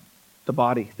about the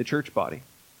body, the church body,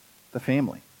 the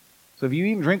family. So if you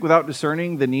eat and drink without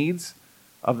discerning the needs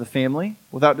of the family,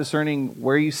 without discerning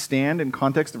where you stand in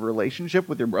context of relationship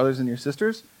with your brothers and your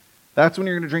sisters, that's when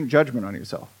you're going to drink judgment on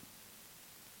yourself.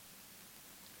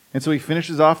 And so he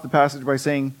finishes off the passage by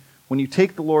saying, when you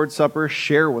take the Lord's Supper,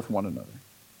 share with one another.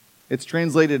 It's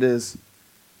translated as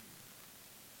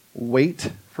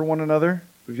wait for one another.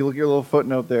 If you look at your little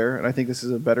footnote there, and I think this is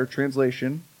a better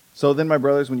translation. So then, my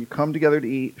brothers, when you come together to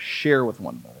eat, share with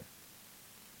one another.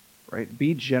 Right?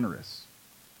 Be generous.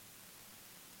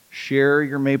 Share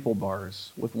your maple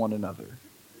bars with one another.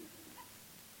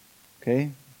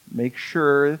 Okay? Make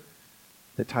sure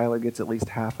that Tyler gets at least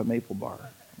half a maple bar.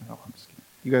 No, I'm just kidding.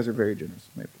 You guys are very generous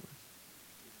with maple bars.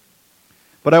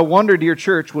 But I wonder, dear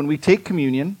church, when we take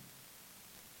communion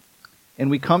and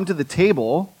we come to the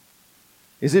table,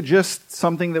 is it just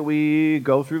something that we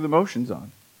go through the motions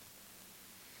on?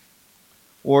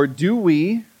 Or do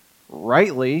we,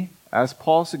 rightly, as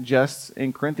Paul suggests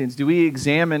in Corinthians, do we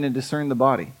examine and discern the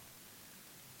body?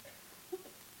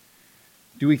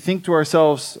 Do we think to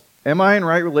ourselves, am I in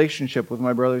right relationship with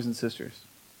my brothers and sisters?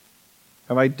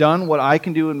 Have I done what I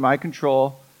can do in my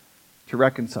control to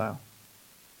reconcile?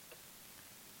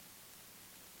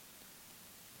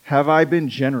 Have I been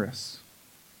generous?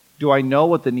 Do I know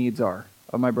what the needs are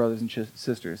of my brothers and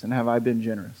sisters? And have I been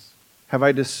generous? Have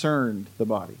I discerned the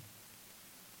body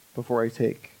before I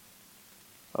take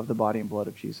of the body and blood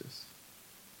of Jesus?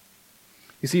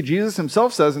 You see, Jesus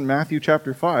himself says in Matthew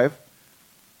chapter 5,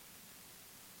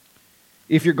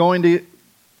 if you're going to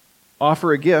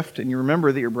offer a gift and you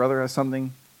remember that your brother has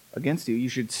something against you, you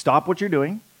should stop what you're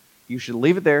doing. You should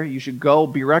leave it there. You should go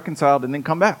be reconciled and then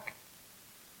come back.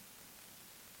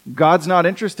 God's not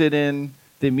interested in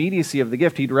the immediacy of the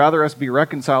gift. He'd rather us be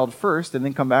reconciled first and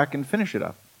then come back and finish it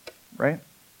up, right?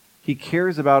 He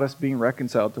cares about us being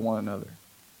reconciled to one another.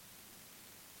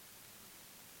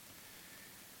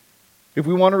 If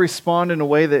we want to respond in a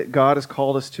way that God has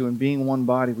called us to in being one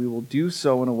body, we will do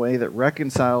so in a way that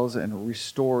reconciles and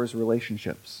restores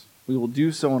relationships. We will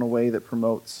do so in a way that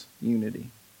promotes unity.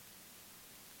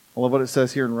 I love what it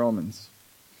says here in Romans.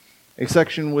 A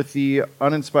section with the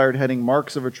uninspired heading,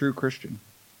 Marks of a True Christian.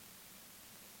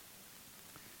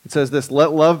 It says this,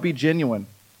 "Let love be genuine.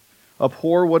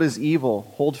 Abhor what is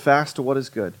evil. Hold fast to what is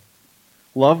good.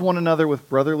 Love one another with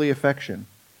brotherly affection.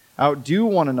 Outdo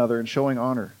one another in showing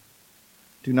honor.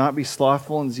 Do not be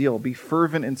slothful in zeal. Be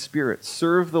fervent in spirit.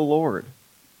 Serve the Lord.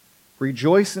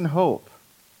 Rejoice in hope."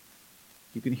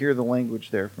 You can hear the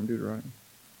language there from Deuteronomy.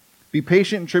 "Be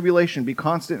patient in tribulation. Be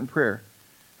constant in prayer.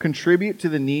 Contribute to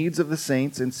the needs of the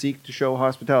saints and seek to show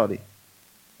hospitality."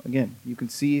 Again, you can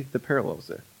see the parallels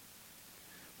there.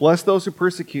 "Bless those who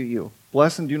persecute you.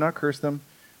 Bless and do not curse them.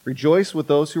 Rejoice with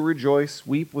those who rejoice.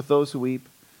 Weep with those who weep.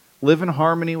 Live in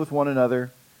harmony with one another.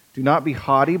 Do not be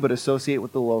haughty, but associate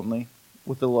with the lowly.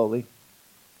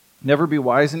 Never be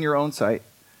wise in your own sight.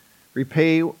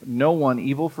 Repay no one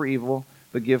evil for evil,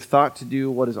 but give thought to do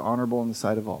what is honorable in the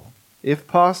sight of all. If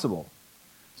possible,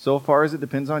 so far as it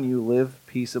depends on you, live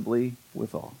peaceably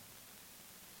with all."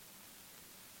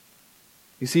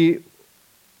 You see,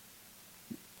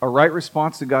 a right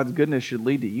response to God's goodness should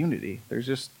lead to unity. There's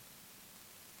just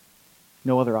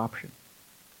no other option.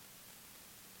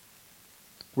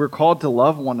 We're called to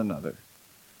love one another.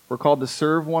 We're called to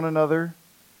serve one another.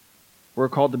 We're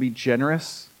called to be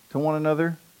generous to one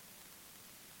another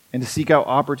and to seek out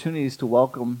opportunities to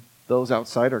welcome those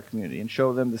outside our community and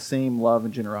show them the same love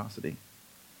and generosity.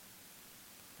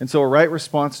 And so a right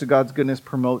response to God's goodness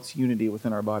promotes unity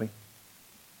within our body.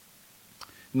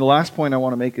 And the last point I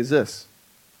want to make is this.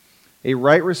 A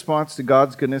right response to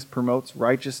God's goodness promotes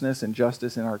righteousness and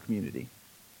justice in our community.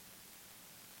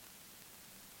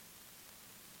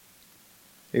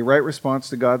 A right response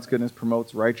to God's goodness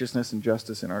promotes righteousness and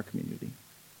justice in our community.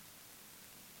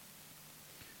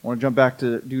 I want to jump back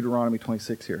to Deuteronomy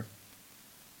 26 here.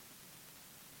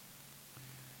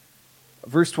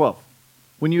 Verse 12.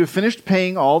 "When you have finished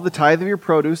paying all the tithe of your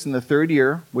produce in the 3rd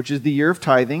year, which is the year of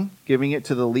tithing, giving it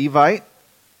to the Levite,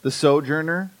 the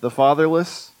sojourner, the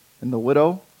fatherless, and the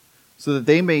widow, so that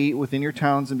they may eat within your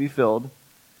towns and be filled,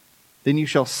 then you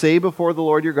shall say before the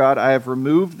Lord your God, I have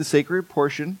removed the sacred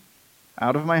portion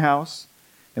out of my house,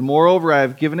 And moreover, I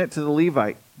have given it to the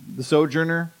Levite, the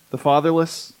sojourner, the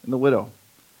fatherless, and the widow,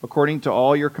 according to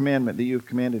all your commandment that you have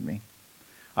commanded me.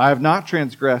 I have not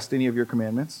transgressed any of your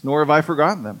commandments, nor have I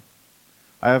forgotten them.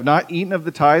 I have not eaten of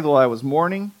the tithe while I was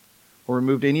mourning, or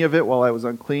removed any of it while I was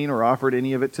unclean, or offered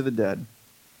any of it to the dead.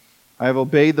 I have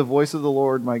obeyed the voice of the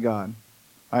Lord my God.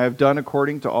 I have done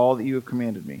according to all that you have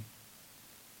commanded me.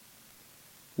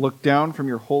 Look down from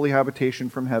your holy habitation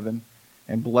from heaven,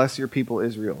 and bless your people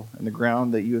Israel, and the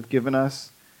ground that you have given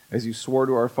us, as you swore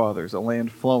to our fathers, a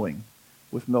land flowing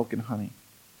with milk and honey.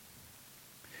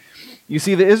 You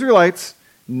see, the Israelites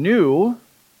knew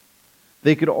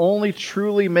they could only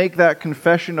truly make that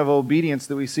confession of obedience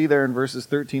that we see there in verses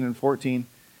 13 and 14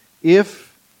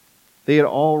 if they had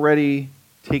already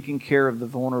taken care of the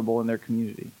vulnerable in their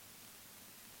community.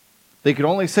 They could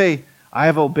only say, I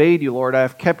have obeyed you, Lord, I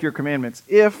have kept your commandments,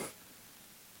 if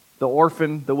the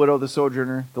orphan, the widow, the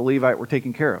sojourner, the Levite were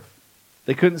taken care of.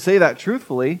 They couldn't say that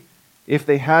truthfully if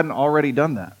they hadn't already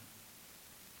done that.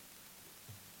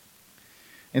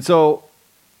 And so,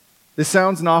 this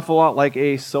sounds an awful lot like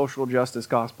a social justice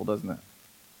gospel, doesn't it?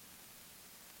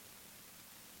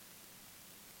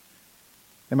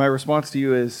 And my response to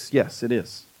you is, yes, it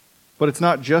is. But it's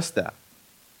not just that.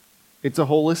 It's a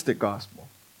holistic gospel.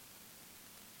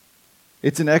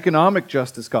 It's an economic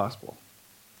justice gospel.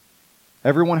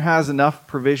 Everyone has enough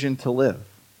provision to live.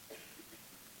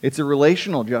 It's a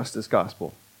relational justice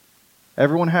gospel.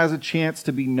 Everyone has a chance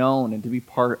to be known and to be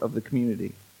part of the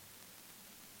community.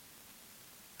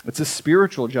 It's a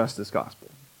spiritual justice gospel.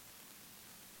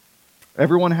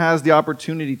 Everyone has the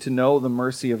opportunity to know the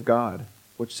mercy of God,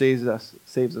 which saves us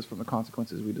from the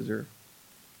consequences we deserve.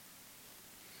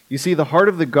 You see, the heart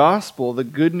of the gospel, the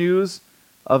good news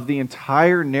of the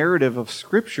entire narrative of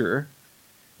Scripture,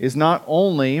 is not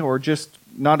only, or just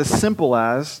not as simple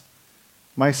as,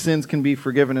 my sins can be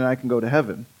forgiven and I can go to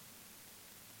heaven.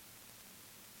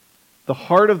 The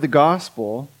heart of the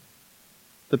gospel,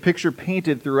 the picture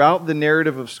painted throughout the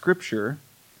narrative of Scripture,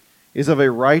 is of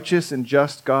a righteous and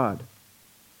just God,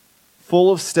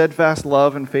 full of steadfast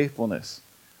love and faithfulness,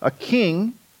 a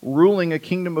king ruling a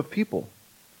kingdom of people,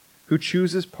 who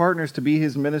chooses partners to be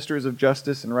his ministers of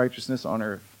justice and righteousness on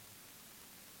earth.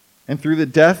 And through the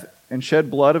death and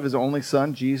shed blood of his only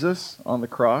Son, Jesus, on the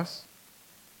cross,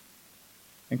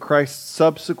 and Christ's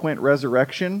subsequent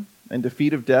resurrection and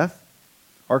defeat of death,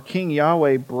 our King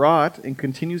Yahweh brought and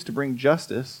continues to bring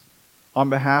justice on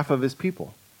behalf of his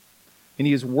people. And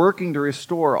he is working to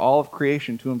restore all of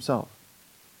creation to himself.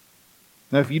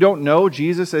 Now, if you don't know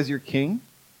Jesus as your King,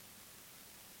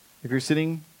 if you're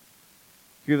sitting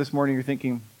here this morning, you're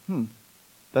thinking,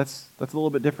 that's a little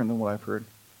bit different than what I've heard.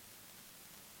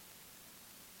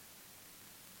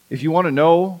 If you want to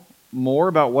know more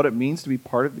about what it means to be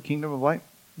part of the kingdom of light,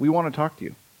 we want to talk to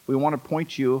you. We want to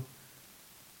point you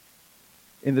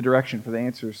in the direction for the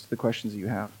answers to the questions that you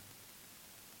have.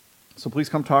 So please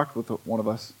come talk with one of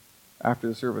us after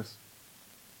the service.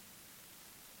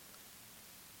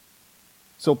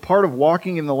 So part of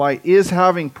walking in the light is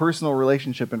having personal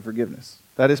relationship and forgiveness.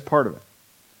 That is part of it.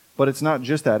 But it's not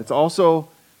just that. It's also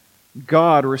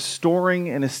God restoring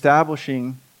and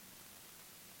establishing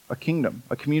a kingdom,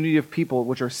 a community of people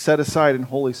which are set aside in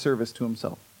holy service to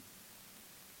himself.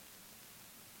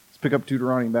 Let's pick up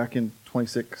Deuteronomy back in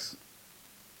 26,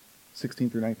 16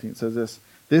 through 19. It says this,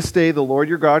 "This day the Lord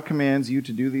your God commands you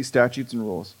to do these statutes and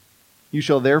rules. You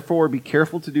shall therefore be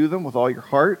careful to do them with all your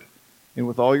heart and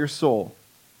with all your soul.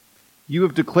 You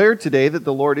have declared today that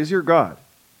the Lord is your God,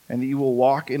 and that you will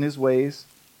walk in his ways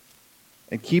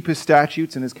and keep his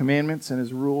statutes and his commandments and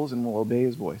his rules, and will obey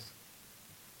his voice.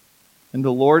 And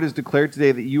the Lord has declared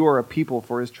today that you are a people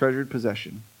for his treasured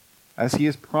possession, as he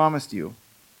has promised you,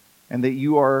 and that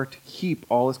you are to keep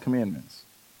all his commandments,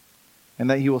 and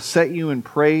that he will set you in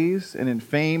praise and in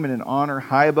fame and in honor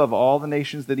high above all the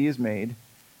nations that he has made,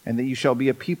 and that you shall be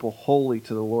a people holy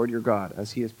to the Lord your God,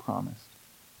 as he has promised."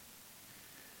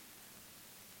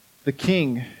 The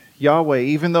King, Yahweh,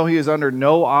 even though he is under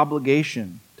no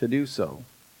obligation to do so,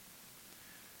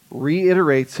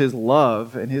 reiterates his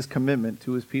love and his commitment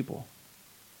to his people.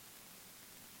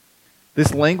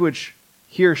 This language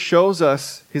here shows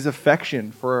us his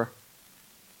affection for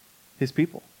his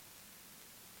people.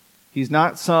 He's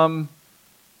not some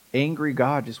angry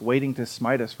God just waiting to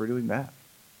smite us for doing bad.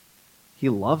 He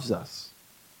loves us.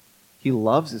 He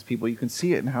loves his people. You can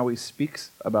see it in how he speaks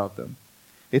about them.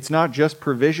 It's not just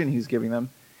provision he's giving them.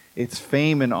 It's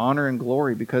fame and honor and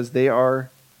glory because they are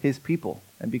his people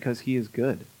and because he is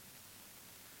good.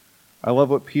 I love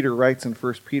what Peter writes in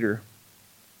 1 Peter.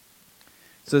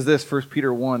 It says this, 1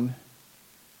 Peter 1,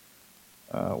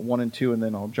 1 and 2, and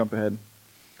then I'll jump ahead.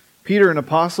 Peter, an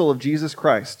apostle of Jesus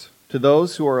Christ, to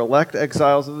those who are elect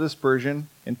exiles of the dispersion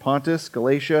in Pontus,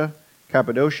 Galatia,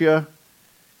 Cappadocia,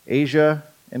 Asia,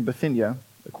 and Bithynia,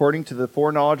 according to the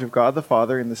foreknowledge of God the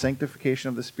Father in the sanctification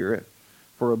of the Spirit,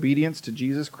 for obedience to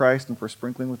Jesus Christ and for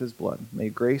sprinkling with his blood. May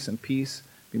grace and peace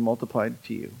be multiplied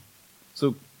to you.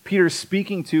 So Peter's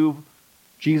speaking to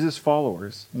Jesus'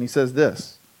 followers, and he says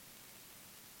this: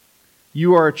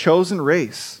 you are a chosen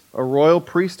race, a royal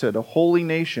priesthood, a holy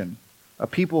nation, a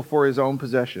people for his own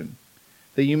possession,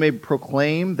 that you may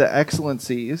proclaim the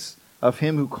excellencies of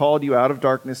him who called you out of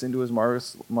darkness into his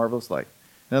marvelous light.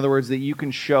 In other words, that you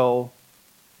can show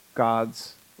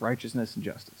God's righteousness and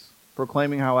justice,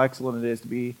 proclaiming how excellent it is to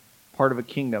be part of a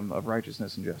kingdom of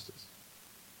righteousness and justice.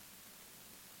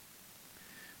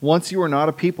 Once you were not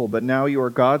a people, but now you are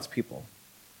God's people.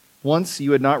 Once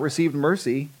you had not received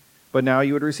mercy, but now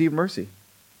you would receive mercy.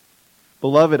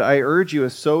 Beloved, I urge you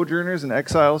as sojourners and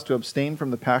exiles to abstain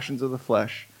from the passions of the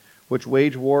flesh, which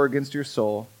wage war against your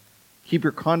soul. Keep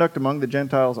your conduct among the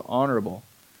Gentiles honorable,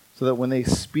 so that when they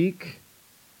speak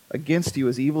against you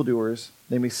as evildoers,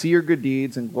 they may see your good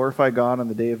deeds and glorify God on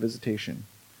the day of visitation.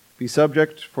 Be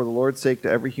subject for the Lord's sake to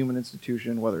every human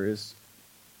institution, whether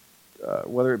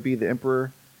it be the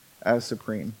emperor as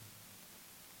supreme.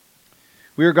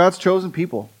 We are God's chosen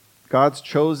people, God's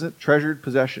chosen, treasured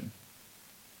possession.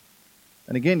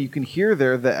 And again, you can hear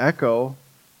there the echo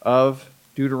of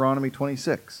Deuteronomy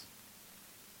 26.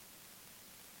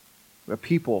 A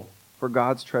people for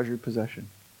God's treasured possession.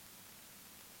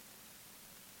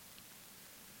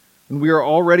 And we are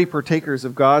already partakers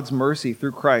of God's mercy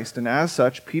through Christ, and as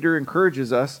such, Peter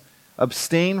encourages us,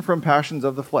 abstain from passions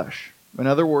of the flesh. In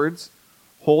other words,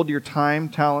 hold your time,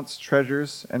 talents,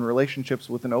 treasures, and relationships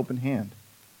with an open hand.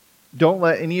 Don't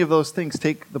let any of those things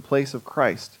take the place of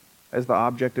Christ as the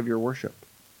object of your worship.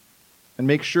 And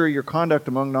make sure your conduct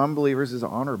among non-believers is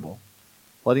honorable,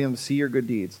 letting them see your good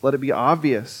deeds. Let it be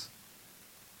obvious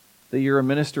that you're a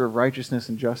minister of righteousness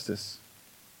and justice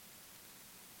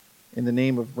in the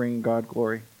name of bringing God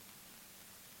glory.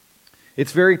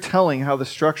 It's very telling how the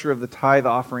structure of the tithe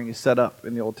offering is set up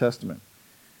in the Old Testament.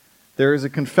 There is a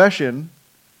confession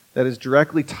that is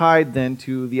directly tied then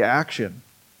to the action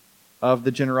of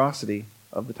the generosity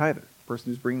of the tither, the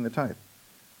person who's bringing the tithe,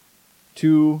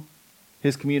 to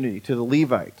his community, to the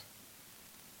Levite,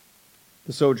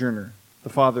 the sojourner, the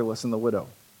fatherless, and the widow.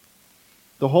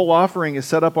 The whole offering is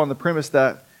set up on the premise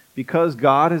that because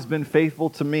God has been faithful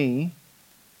to me,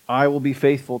 I will be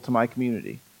faithful to my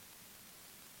community.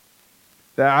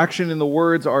 The action and the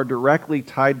words are directly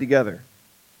tied together.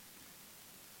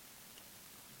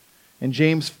 And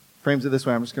James frames it this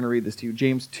way. I'm just going to read this to you.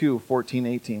 James 2, 14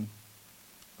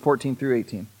 through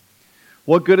 18.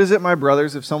 What good is it, my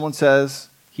brothers, if someone says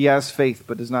he has faith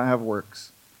but does not have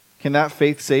works? Can that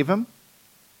faith save him?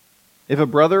 If a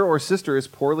brother or sister is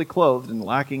poorly clothed and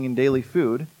lacking in daily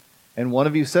food, and one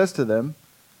of you says to them,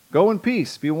 go in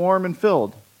peace, be warm and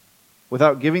filled,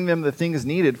 without giving them the things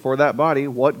needed for that body,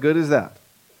 what good is that?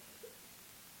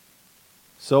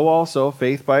 So also,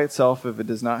 faith by itself, if it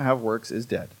does not have works, is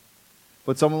dead.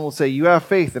 But someone will say, you have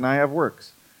faith and I have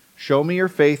works. Show me your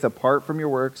faith apart from your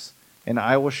works, and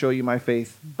I will show you my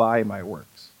faith by my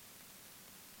works.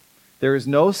 There is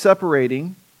no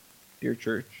separating, dear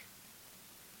church,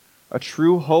 a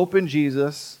true hope in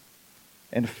Jesus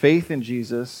and faith in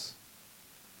Jesus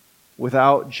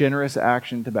without generous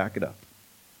action to back it up.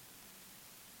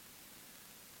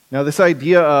 Now, this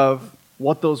idea of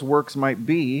what those works might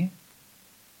be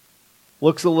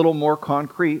looks a little more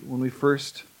concrete when we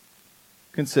first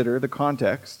consider the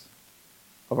context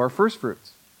of our first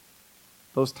fruits.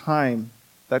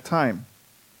 That time,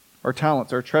 our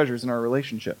talents, our treasures, and our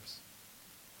relationships.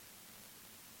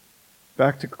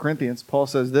 Back to Corinthians, Paul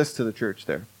says this to the church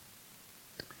there.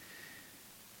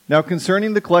 Now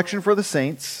concerning the collection for the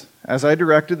saints, as I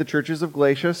directed the churches of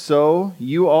Galatia, so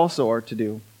you also are to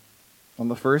do. On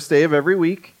the first day of every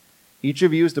week, each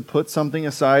of you is to put something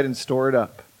aside and store it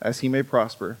up, as he may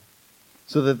prosper,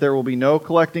 so that there will be no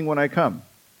collecting when I come.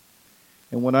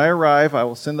 And when I arrive, I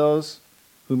will send those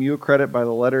whom you accredit by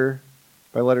letter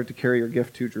to carry your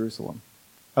gift to Jerusalem.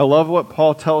 I love what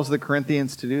Paul tells the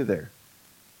Corinthians to do there.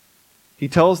 He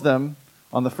tells them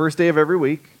on the first day of every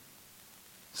week,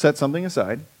 set something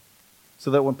aside, so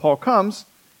that when Paul comes,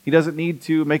 he doesn't need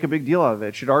to make a big deal out of it.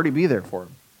 It should already be there for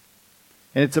him.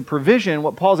 And it's a provision.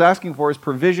 What Paul's asking for is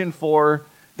provision for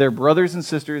their brothers and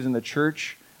sisters in the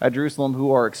church at Jerusalem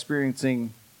who are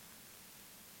experiencing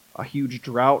a huge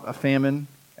drought, a famine,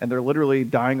 and they're literally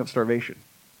dying of starvation.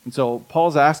 And so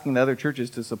Paul's asking the other churches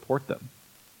to support them.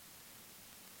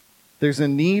 There's a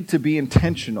need to be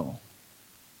intentional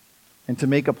and to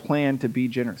make a plan to be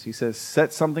generous. He says,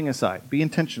 set something aside. Be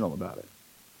intentional about it.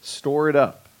 Store it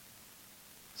up.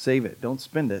 Save it. Don't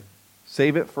spend it.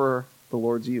 Save it for the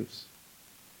Lord's use.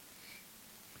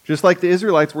 Just like the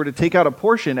Israelites were to take out a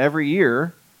portion every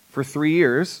year for 3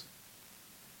 years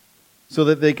so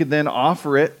that they could then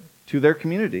offer it to their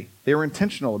community. They were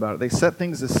intentional about it. They set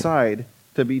things aside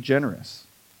to be generous.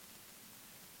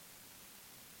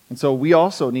 And so we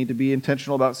also need to be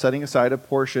intentional about setting aside a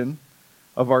portion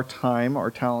of our time, our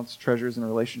talents, treasures, and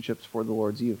relationships for the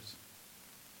Lord's use.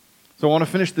 So I want to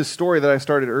finish this story that I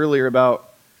started earlier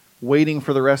about waiting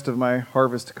for the rest of my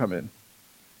harvest to come in.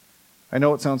 I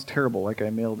know it sounds terrible, like I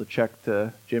mailed a check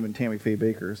to Jim and Tammy Faye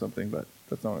Baker or something, but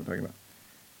that's not what I'm talking about.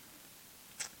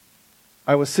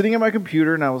 I was sitting at my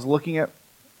computer and I was looking at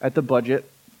the budget,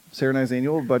 Sarah and I's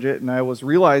annual budget, and I was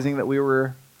realizing that we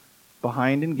were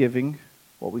behind in giving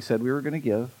what we said we were going to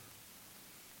give.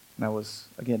 And I was,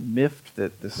 again, miffed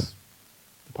that this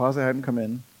deposit hadn't come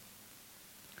in.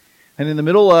 And in the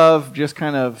middle of just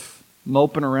kind of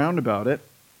moping around about it,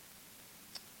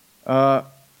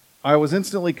 I was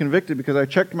instantly convicted because I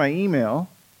checked my email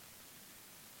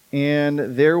and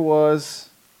there was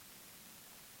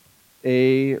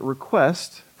a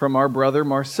request from our brother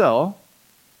Marcel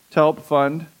to help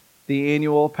fund the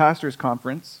annual pastors'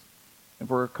 conference and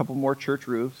for a couple more church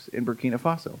roofs in Burkina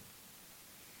Faso.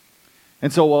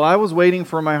 And so while I was waiting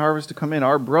for my harvest to come in,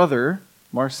 our brother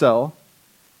Marcel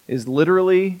is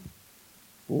literally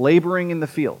laboring in the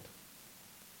field.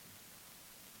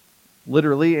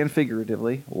 Literally and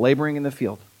figuratively, laboring in the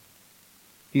field.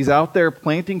 He's out there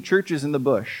planting churches in the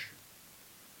bush,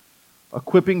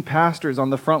 equipping pastors on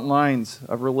the front lines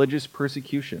of religious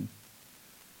persecution.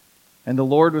 And the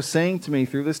Lord was saying to me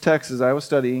through this text as I was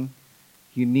studying,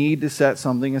 you need to set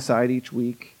something aside each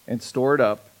week and store it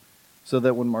up so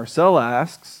that when Marcel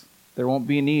asks, there won't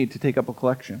be a need to take up a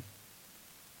collection.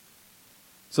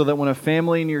 So that when a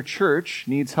family in your church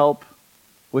needs help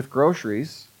with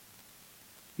groceries,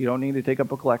 you don't need to take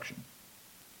up a collection.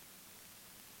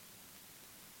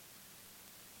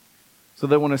 So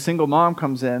that when a single mom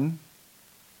comes in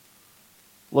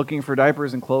looking for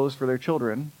diapers and clothes for their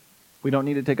children, we don't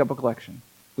need to take up a collection.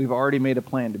 We've already made a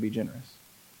plan to be generous.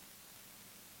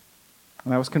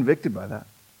 And I was convicted by that.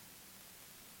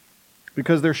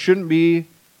 Because there shouldn't be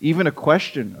even a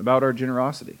question about our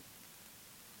generosity.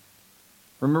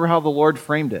 Remember how the Lord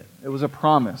framed it. It was a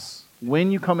promise.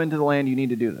 When you come into the land, you need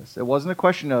to do this. It wasn't a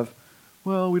question of,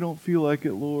 well, we don't feel like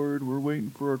it, Lord. We're waiting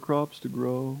for our crops to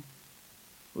grow.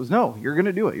 It was, no, you're going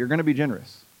to do it. You're going to be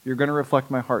generous. You're going to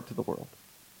reflect my heart to the world.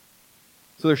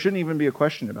 So there shouldn't even be a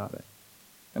question about it.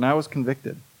 And I was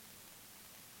convicted.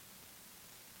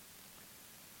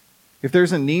 If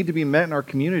there's a need to be met in our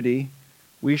community,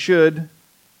 we should,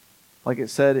 like it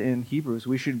said in Hebrews,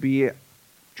 we should be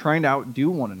trying to outdo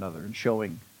one another in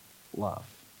showing love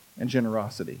and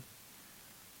generosity.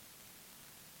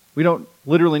 We don't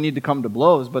literally need to come to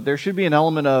blows, but there should be an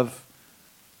element of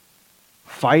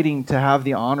fighting to have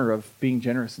the honor of being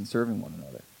generous and serving one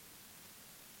another.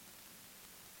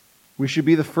 We should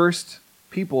be the first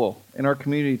people in our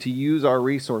community to use our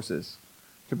resources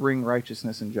to bring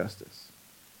righteousness and justice.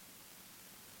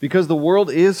 Because the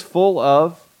world is full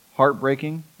of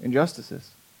heartbreaking injustices.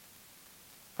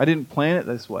 I didn't plan it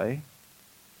this way,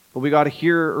 but we got to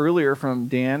hear earlier from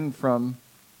Dan, from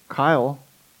Kyle,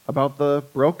 about the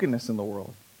brokenness in the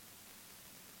world.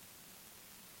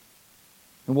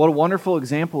 And what a wonderful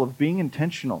example of being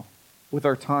intentional with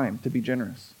our time to be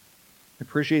generous. I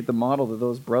appreciate the model that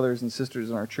those brothers and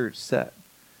sisters in our church set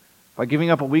by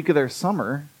giving up a week of their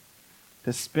summer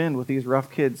to spend with these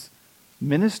rough kids,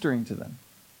 ministering to them,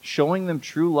 showing them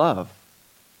true love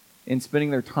in spending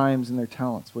their times and their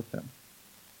talents with them.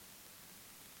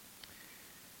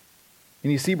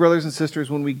 And you see, brothers and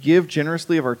sisters, when we give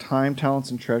generously of our time,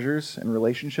 talents, and treasures and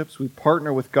relationships, we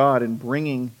partner with God in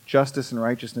bringing justice and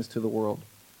righteousness to the world.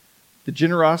 The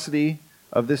generosity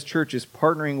of this church is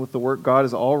partnering with the work God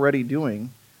is already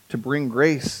doing to bring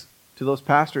grace to those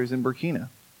pastors in Burkina.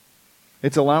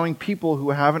 It's allowing people who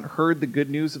haven't heard the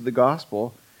good news of the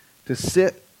gospel to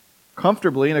sit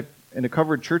comfortably in a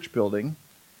covered church building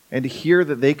and to hear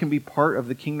that they can be part of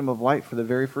the kingdom of light for the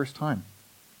very first time.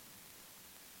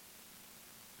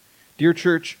 Dear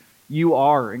church, you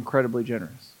are incredibly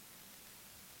generous.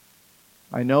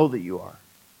 I know that you are.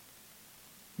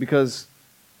 Because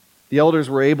the elders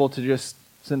were able to just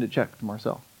send a check to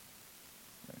Marcel.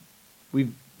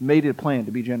 We've made it a plan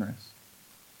to be generous.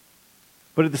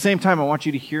 But at the same time, I want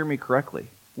you to hear me correctly.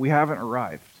 We haven't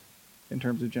arrived in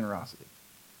terms of generosity.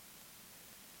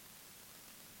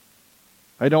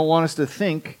 I don't want us to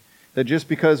think that just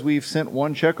because we've sent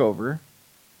one check over,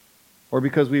 or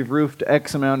because we've roofed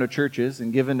X amount of churches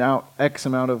and given out X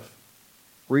amount of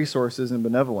resources and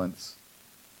benevolence,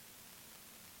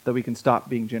 that we can stop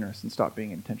being generous and stop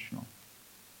being intentional.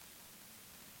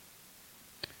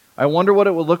 I wonder what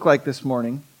it would look like this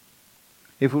morning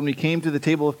if when we came to the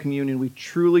table of communion, we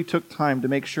truly took time to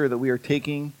make sure that we are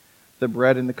taking the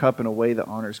bread and the cup in a way that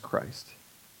honors Christ,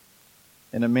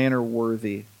 in a manner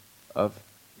worthy of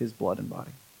his blood and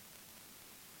body.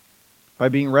 By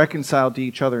being reconciled to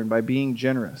each other and by being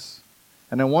generous.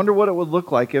 And I wonder what it would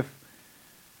look like if,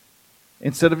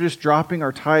 instead of just dropping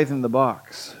our tithe in the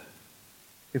box,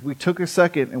 if we took a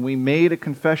second and we made a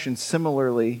confession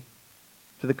similarly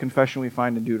to the confession we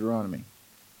find in Deuteronomy.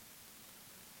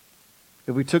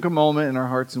 If we took a moment in our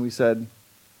hearts and we said,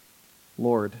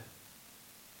 Lord,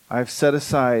 I've set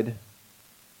aside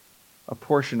a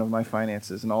portion of my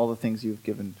finances and all the things you've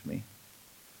given to me.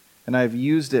 And I've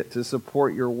used it to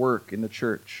support your work in the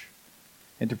church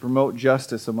and to promote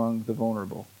justice among the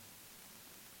vulnerable.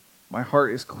 My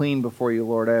heart is clean before you,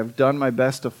 Lord. I have done my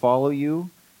best to follow you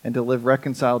and to live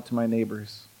reconciled to my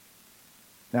neighbors.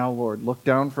 Now, Lord, look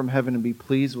down from heaven and be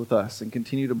pleased with us and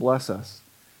continue to bless us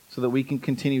so that we can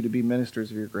continue to be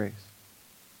ministers of your grace.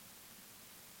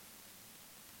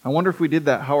 I wonder if we did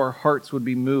that, how our hearts would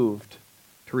be moved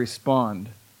to respond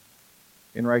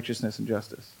in righteousness and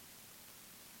justice.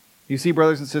 You see,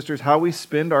 brothers and sisters, how we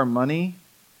spend our money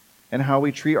and how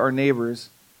we treat our neighbors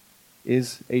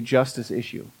is a justice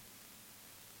issue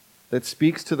that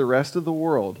speaks to the rest of the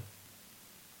world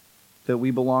that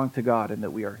we belong to God and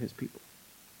that we are his people.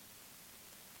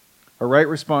 A right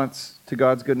response to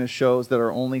God's goodness shows that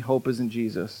our only hope is in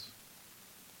Jesus.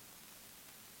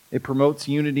 It promotes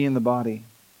unity in the body,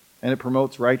 and it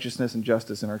promotes righteousness and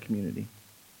justice in our community.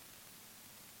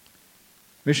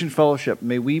 Mission Fellowship,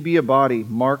 may we be a body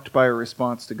marked by a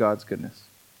response to God's goodness.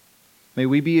 May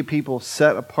we be a people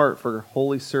set apart for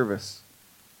holy service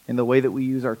in the way that we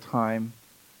use our time,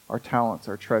 our talents,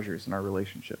 our treasures, and our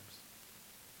relationships.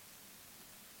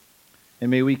 And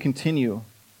may we continue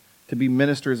to be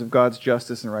ministers of God's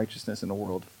justice and righteousness in a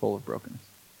world full of brokenness.